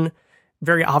one button,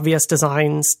 very obvious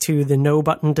designs, to the no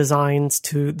button designs,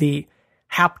 to the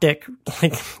haptic,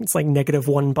 it's like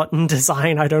 -1 button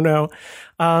design. I don't know.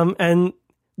 And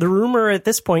the rumor at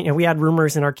this point, we had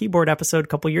rumors in our keyboard episode a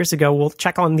couple years ago. We'll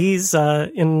check on these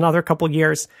in another couple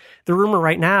years. The rumor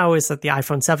right now is that the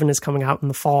iPhone 7 is coming out in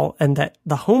the fall and that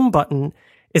the home button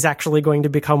is actually going to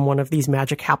become one of these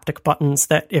magic haptic buttons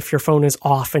that if your phone is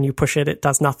off and you push it, it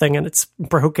does nothing and it's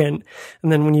broken.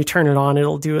 And then when you turn it on,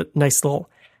 it'll do a nice little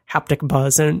haptic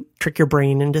buzz and trick your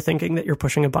brain into thinking that you're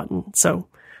pushing a button. So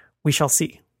we shall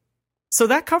see. So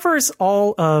that covers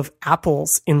all of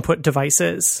Apple's input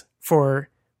devices for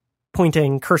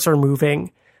pointing, cursor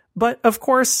moving. But of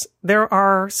course, there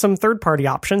are some third-party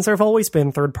options. There have always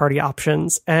been third-party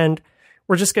options. And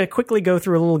we're just going to quickly go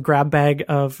through a little grab bag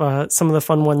of some of the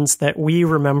fun ones that we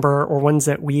remember or ones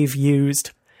that we've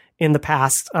used in the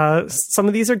past. Some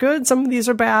of these are good, some of these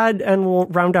are bad, and we'll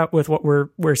round out with what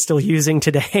we're still using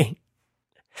today.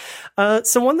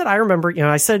 So one that I remember,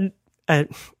 I said at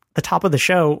the top of the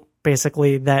show,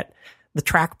 basically, that the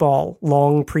trackball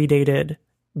long predated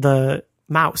the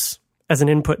mouse as an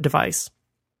input device.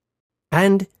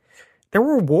 And there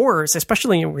were wars,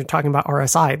 especially when we're talking about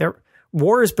RSI, there were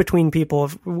wars between people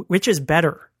of which is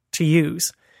better to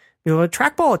use. A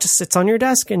trackball, it just sits on your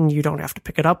desk and you don't have to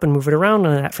pick it up and move it around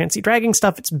and that fancy dragging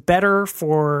stuff. It's better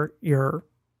for your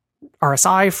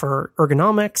RSI, for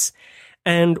ergonomics.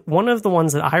 And one of the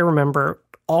ones that I remember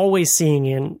always seeing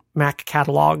in Mac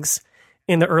catalogs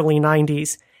in the early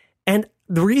 90s. And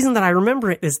the reason that I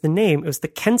remember it is the name. It was the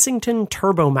Kensington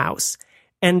Turbo Mouse.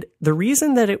 And the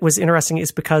reason that it was interesting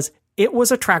is because it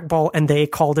was a trackball and they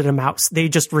called it a mouse. They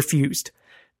just refused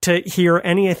to hear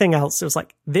anything else. It was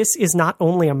like, this is not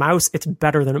only a mouse, it's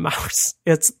better than a mouse.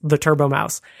 It's the Turbo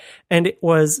Mouse. And it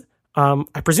was,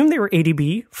 I presume they were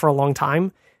ADB for a long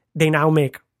time. They now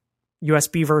make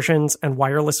USB versions and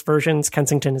wireless versions.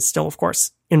 Kensington is still, of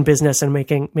course, in business and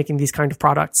making these kind of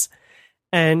products.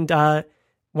 And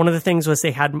one of the things was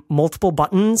they had multiple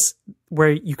buttons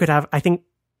where you could have, I think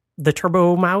the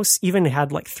Turbo Mouse even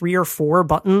had like 3 or 4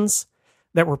 buttons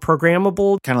that were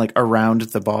programmable. Kind of like around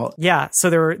the ball. Yeah. So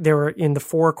they were in the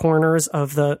 4 corners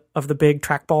of the big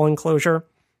trackball enclosure.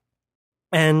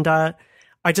 And I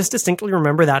just distinctly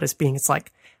remember that as being, it's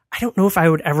like, I don't know if I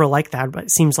would ever like that, but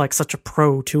it seems like such a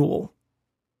pro tool.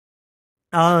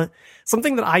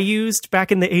 Something that I used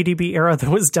back in the ADB era that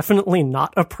was definitely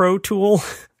not a pro tool.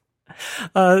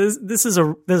 This is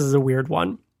a weird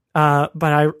one.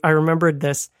 But I remembered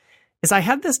this is I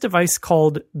had this device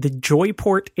called the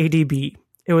Joyport ADB.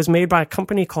 It was made by a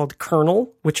company called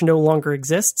Kernel, which no longer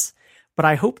exists. But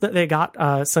I hope that they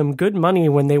got some good money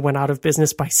when they went out of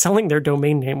business by selling their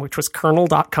domain name, which was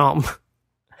kernel.com.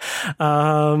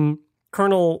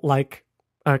 Kernel, like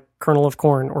a kernel of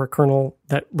corn or a kernel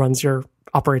that runs your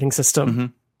operating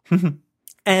system. Mm-hmm.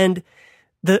 And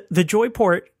the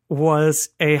Joyport was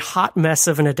a hot mess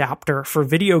of an adapter for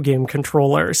video game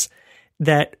controllers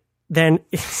that then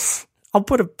I'll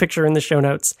put a picture in the show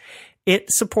notes. It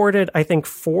supported, I think,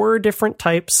 4 different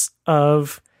types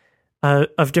of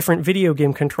different video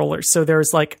game controllers. So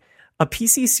there's like a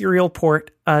PC serial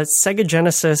port, a Sega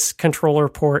Genesis controller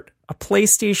port, a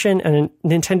PlayStation, and a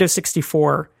Nintendo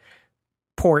 64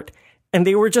 port. And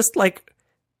they were just like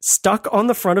stuck on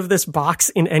the front of this box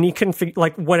in any config,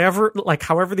 like whatever, like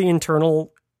however the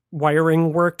internal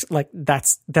wiring worked, like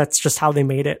that's just how they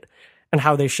made it and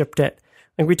how they shipped it.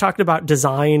 And we talked about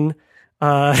design,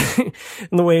 and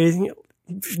the way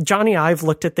Johnny Ive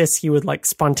looked at this, he would like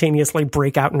spontaneously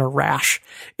break out in a rash.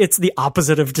 It's the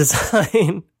opposite of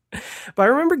design. But I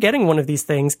remember getting one of these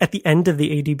things at the end of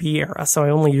the ADB era, so I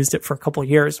only used it for a couple of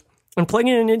years, and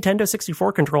plugging in a Nintendo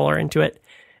 64 controller into it.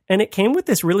 And it came with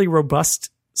this really robust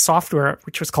software,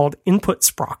 which was called Input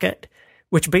Sprocket,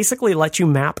 which basically lets you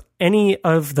map any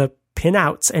of the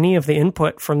pinouts, any of the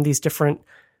input from these different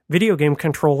video game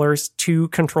controllers to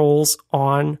controls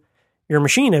on your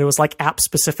machine. And it was like app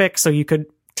specific, so you could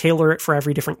tailor it for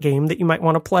every different game that you might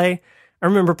want to play. I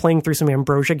remember playing through some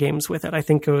Ambrosia games with it. I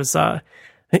think it was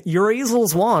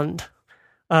Urazel's Wand.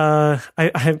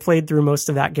 I played through most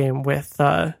of that game with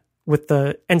the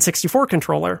N64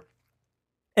 controller.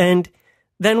 And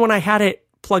then when I had it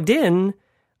plugged in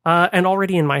and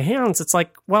already in my hands, it's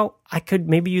like, well, I could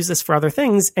maybe use this for other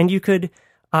things. And you could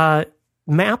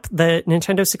map the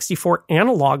Nintendo 64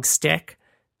 analog stick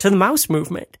to the mouse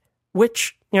movement,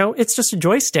 which, it's just a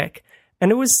joystick.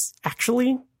 And it was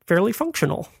actually fairly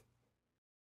functional.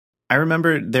 I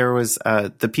remember there was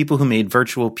the people who made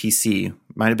Virtual PC,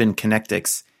 might have been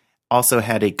Connectix, also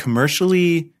had a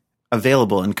commercially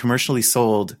available and commercially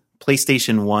sold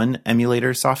PlayStation 1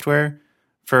 emulator software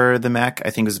for the Mac. I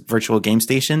think it was Virtual Game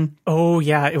Station. Oh,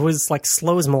 yeah. It was like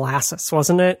slow as molasses,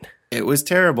 wasn't it? It was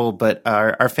terrible, but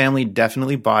our family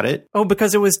definitely bought it. Oh,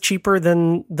 because it was cheaper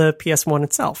than the PS1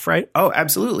 itself, right? Oh,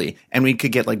 absolutely. And we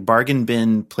could get like bargain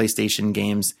bin PlayStation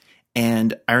games.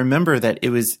 And I remember that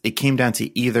it came down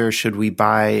to either should we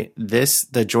buy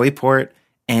the Joyport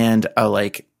and a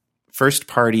like first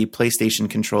party PlayStation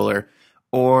controller,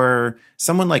 or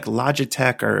someone like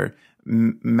Logitech or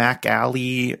Mac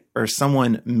Alley or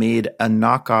someone made a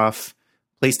knockoff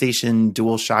PlayStation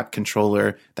DualShock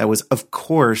controller that was, of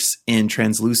course, in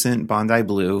translucent Bondi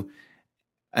blue.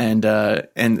 And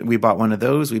we bought one of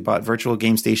those. We bought Virtual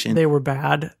Game Station. They were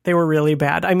bad. They were really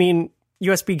bad. I mean,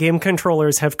 USB game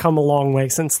controllers have come a long way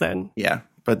since then. Yeah.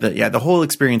 But the whole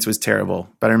experience was terrible.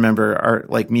 But I remember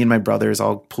me and my brothers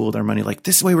all pooled our money like,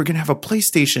 this way we're going to have a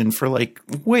PlayStation for like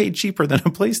way cheaper than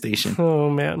a PlayStation. Oh,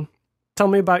 man. Tell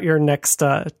me about your next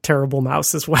terrible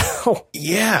mouse as well.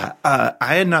 Yeah.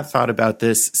 I had not thought about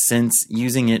this since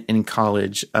using it in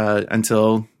college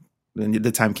until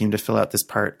the time came to fill out this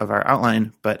part of our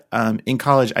outline. But in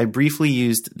college, I briefly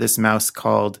used this mouse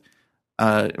called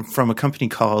from a company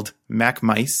called Mac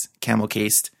Mice, camel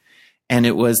cased. And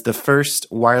it was the first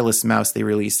wireless mouse they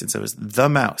released. And so it was the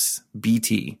mouse,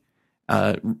 BT,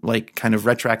 like kind of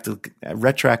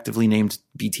retroactively named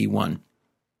BT1.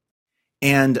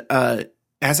 And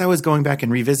as I was going back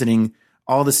and revisiting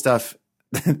all the stuff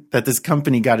that this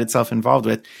company got itself involved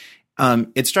with,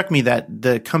 it struck me that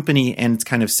the company and its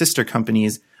kind of sister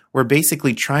companies were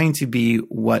basically trying to be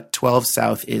what 12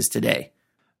 South is today.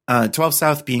 12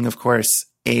 South being, of course,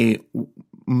 a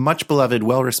much beloved,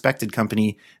 well-respected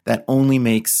company that only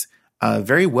makes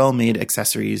very well-made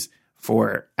accessories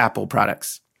for Apple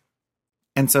products.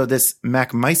 And so this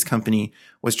Mac Mice company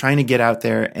was trying to get out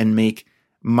there and make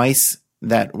mice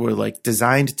that were like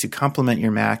designed to complement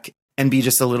your Mac and be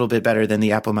just a little bit better than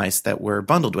the Apple mice that were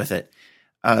bundled with it.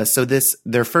 So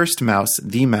their first mouse,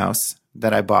 the mouse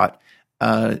that I bought,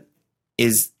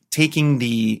 is taking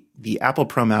the Apple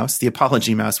Pro mouse, the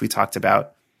Apology mouse we talked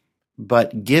about,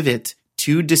 but give it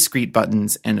 2 discrete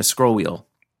buttons and a scroll wheel.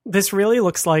 This really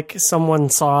looks like someone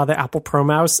saw the Apple Pro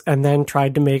mouse and then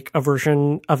tried to make a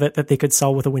version of it that they could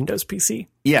sell with a Windows PC.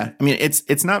 Yeah, I mean,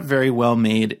 it's not very well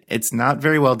made. It's not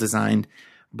very well designed,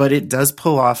 but it does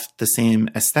pull off the same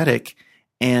aesthetic.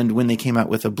 And when they came out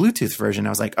with a Bluetooth version, I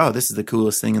was like, oh, this is the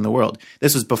coolest thing in the world.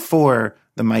 This was before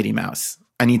the Mighty Mouse.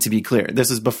 I need to be clear.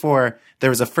 This was before there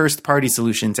was a first-party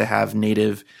solution to have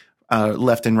native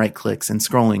left and right clicks and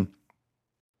scrolling.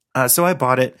 So I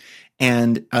bought it,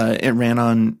 and it ran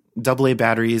on AA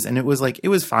batteries, and it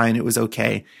was fine. It was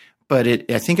okay. But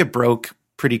I think it broke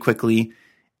pretty quickly,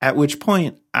 at which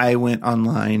point I went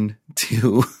online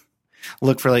to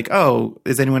look for like, oh,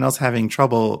 is anyone else having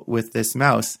trouble with this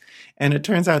mouse? And it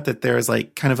turns out that there is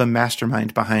like kind of a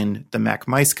mastermind behind the Mac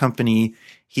Mice company.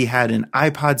 He had an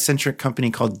iPod-centric company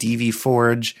called DV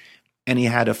Forge, and he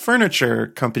had a furniture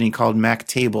company called Mac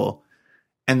Table.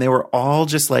 And they were all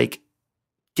just like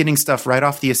getting stuff right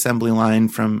off the assembly line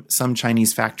from some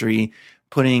Chinese factory,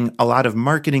 putting a lot of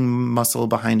marketing muscle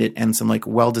behind it and some like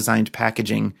well-designed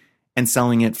packaging and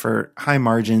selling it for high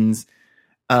margins,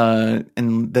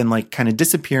 and then like kind of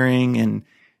disappearing and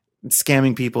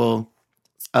scamming people.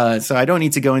 So I don't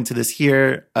need to go into this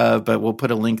here, but we'll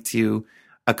put a link to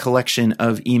a collection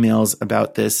of emails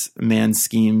about this man's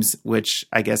schemes, which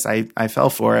I guess I fell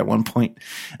for at one point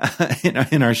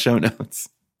in our show notes.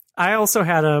 I also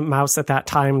had a mouse at that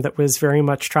time that was very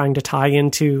much trying to tie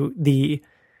into the,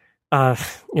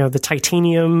 the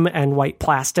titanium and white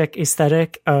plastic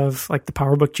aesthetic of like the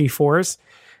PowerBook G4s.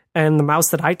 And the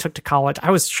mouse that I took to college,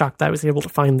 I was shocked that I was able to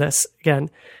find this again.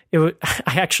 I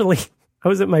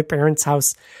was at my parents'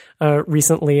 house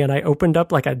recently, and I opened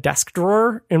up like a desk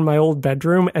drawer in my old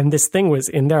bedroom, and this thing was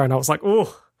in there, and I was like,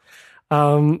 oh,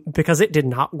 because it did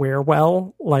not wear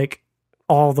well. Like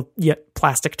all the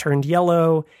plastic turned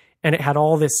yellow, and it had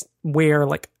all this wear,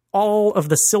 like all of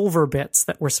the silver bits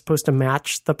that were supposed to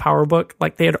match the PowerBook,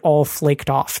 like they had all flaked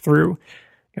off through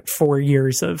 4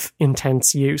 years of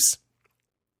intense use.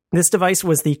 This device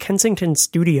was the Kensington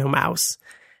Studio Mouse,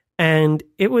 and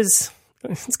it's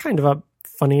kind of a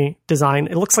funny design.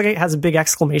 It looks like it has a big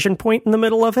exclamation point in the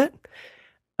middle of it.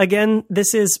 Again,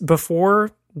 this is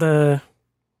before the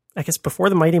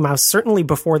Mighty Mouse, certainly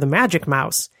before the Magic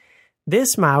Mouse.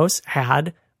 This mouse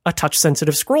had a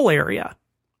touch-sensitive scroll area,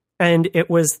 and it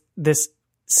was this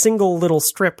single little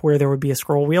strip where there would be a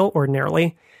scroll wheel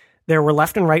ordinarily. There were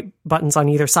left and right buttons on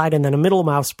either side, and then a middle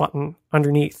mouse button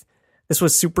underneath. This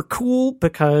was super cool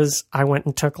because I went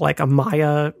and took like a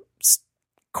Maya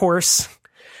course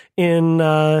in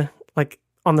like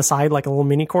on the side, like a little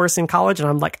mini course in college. And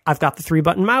I'm like, I've got the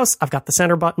 3-button mouse. I've got the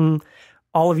center button.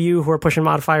 All of you who are pushing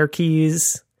modifier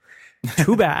keys,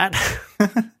 too bad.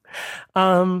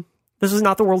 This was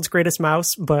not the world's greatest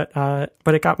mouse, but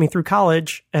it got me through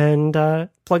college and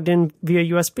plugged in via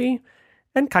USB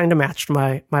and kind of matched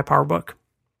my PowerBook.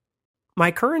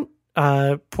 My current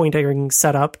pointering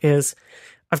setup is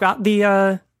I've got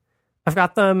the I've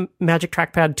got the Magic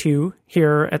Trackpad 2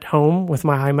 here at home with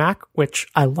my iMac, which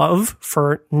I love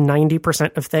for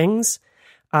 90% of things.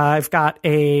 I've got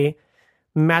a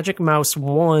Magic Mouse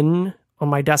 1 on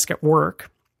my desk at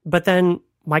work, but then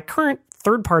my current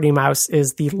third-party mouse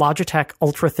is the Logitech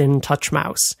Ultra Thin Touch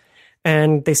Mouse,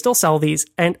 and they still sell these,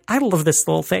 and I love this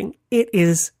little thing. It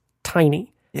is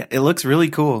tiny. Yeah, it looks really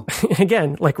cool.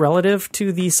 Again, like relative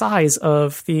to the size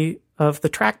of the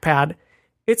trackpad,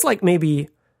 it's like maybe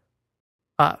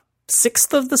a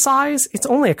sixth of the size. It's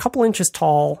only a couple inches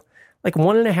tall, like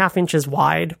 1.5 inches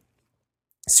wide.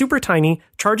 Super tiny,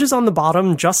 charges on the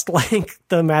bottom just like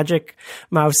the Magic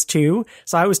Mouse 2.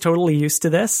 So I was totally used to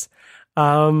this.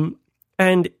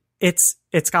 And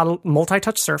it's got a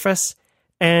multi-touch surface,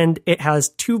 and it has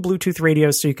 2 Bluetooth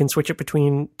radios, so you can switch it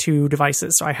between 2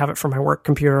 devices. So I have it for my work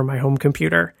computer and my home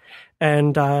computer.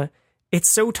 And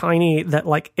it's so tiny that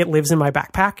like it lives in my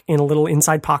backpack in a little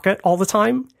inside pocket all the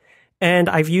time. And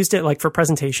I've used it like for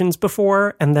presentations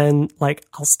before, and then like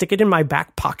I'll stick it in my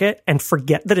back pocket and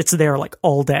forget that it's there like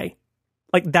all day.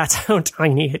 Like that's how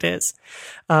tiny it is.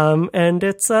 And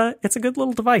it's a good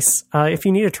little device. If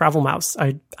you need a travel mouse,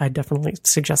 I definitely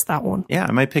suggest that one. Yeah,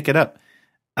 I might pick it up.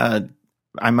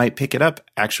 I might pick it up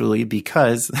actually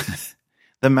because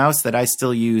the mouse that I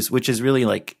still use, which is really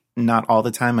like not all the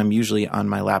time, I'm usually on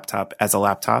my laptop as a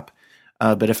laptop.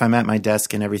 But if I'm at my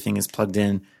desk and everything is plugged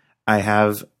in, I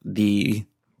have the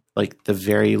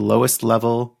very lowest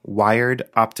level wired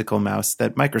optical mouse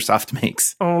that Microsoft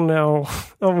makes. Oh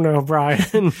no,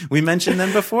 Brian. We mentioned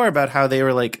them before about how they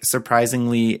were like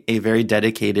surprisingly a very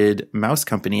dedicated mouse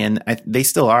company, and they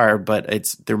still are, but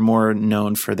they're more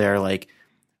known for their like,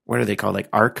 what are they called? Like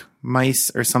Arc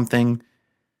mice or something,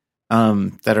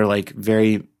 that are like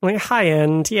very like high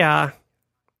end. Yeah.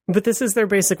 But this is their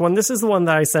basic one. This is the one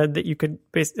that I said that you could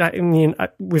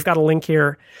we've got a link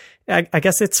here. I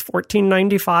guess it's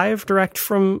 $14.95 direct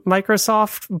from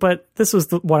Microsoft, but this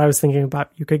was what I was thinking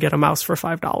about. You could get a mouse for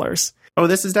 $5. Oh,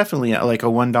 this is definitely like a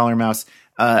 $1 mouse.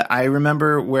 I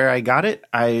remember where I got it.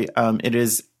 It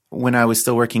is when I was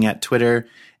still working at Twitter,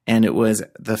 and it was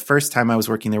the first time I was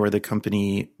working there where the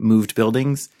company moved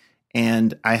buildings,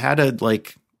 and I had it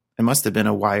must have been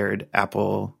a wired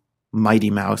Apple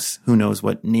Mighty Mouse. Who knows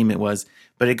what name it was,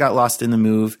 but it got lost in the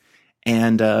move.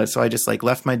 And so I just like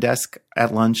left my desk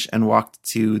at lunch and walked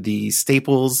to the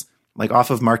Staples, like off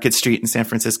of Market Street in San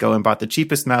Francisco, and bought the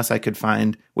cheapest mouse I could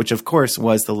find, which of course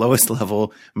was the lowest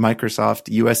level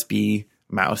Microsoft USB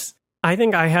mouse. I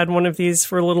think I had one of these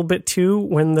for a little bit too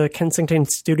when the Kensington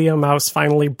Studio mouse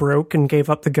finally broke and gave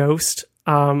up the ghost.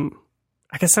 I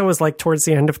guess I was like towards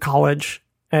the end of college,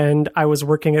 and I was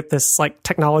working at this like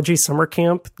technology summer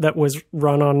camp that was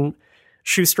run on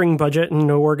shoestring budget and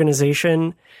no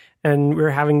organization. And we were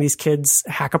having these kids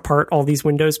hack apart all these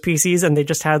Windows PCs, and they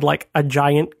just had like a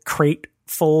giant crate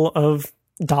full of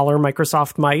dollar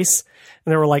Microsoft mice.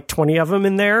 And there were like 20 of them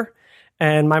in there.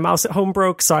 And my mouse at home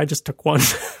broke, so I just took one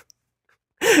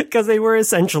because they were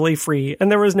essentially free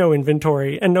and there was no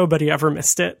inventory and nobody ever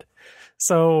missed it.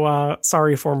 So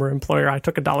sorry, former employer, I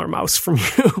took a dollar mouse from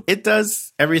you. It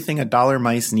does everything a dollar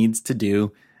mice needs to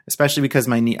do, especially because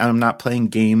I'm not playing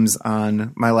games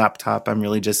on my laptop. I'm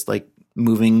really just like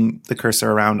moving the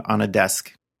cursor around on a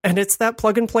desk. And it's that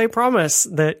plug and play promise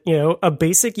that, a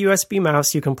basic USB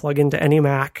mouse you can plug into any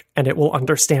Mac and it will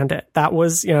understand it. That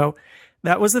was,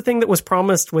 that was the thing that was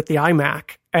promised with the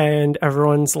iMac. And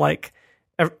everyone's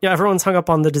hung up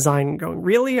on the design going,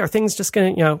 really? Are things just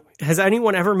going to, has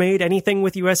anyone ever made anything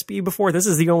with USB before? This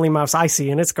is the only mouse I see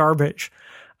and it's garbage.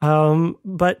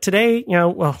 But today,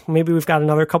 maybe we've got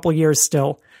another couple years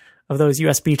still of those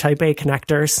USB Type A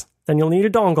connectors. Then you'll need a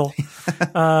dongle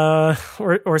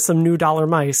or some new dollar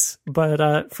mice.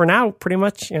 But for now, pretty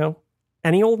much,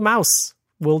 any old mouse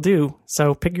will do.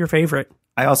 So pick your favorite.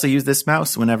 I also use this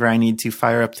mouse whenever I need to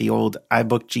fire up the old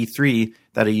iBook G3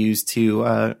 that I use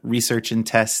to research and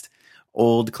test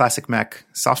old classic Mac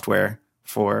software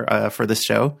for this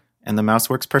show. And the mouse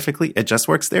works perfectly. It just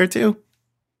works there too.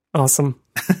 Awesome.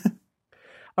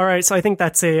 All right. So I think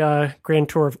that's a grand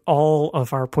tour of all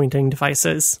of our pointing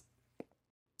devices.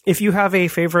 If you have a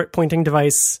favorite pointing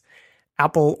device,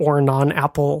 Apple or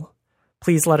non-Apple,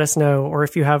 please let us know. Or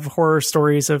if you have horror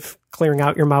stories of clearing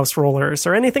out your mouse rollers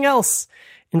or anything else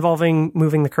involving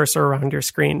moving the cursor around your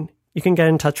screen, you can get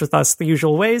in touch with us the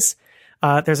usual ways.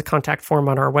 There's a contact form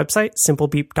on our website,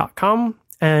 simplebeep.com.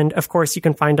 And of course, you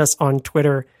can find us on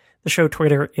Twitter. The show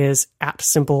Twitter is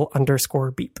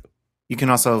 @simple_beep. You can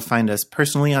also find us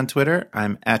personally on Twitter.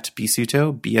 I'm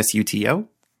 @Bsuto, BSUTO.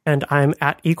 And I'm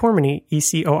 @ecormany,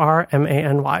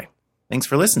 ECORMANY. Thanks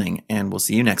for listening, and we'll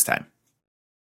see you next time.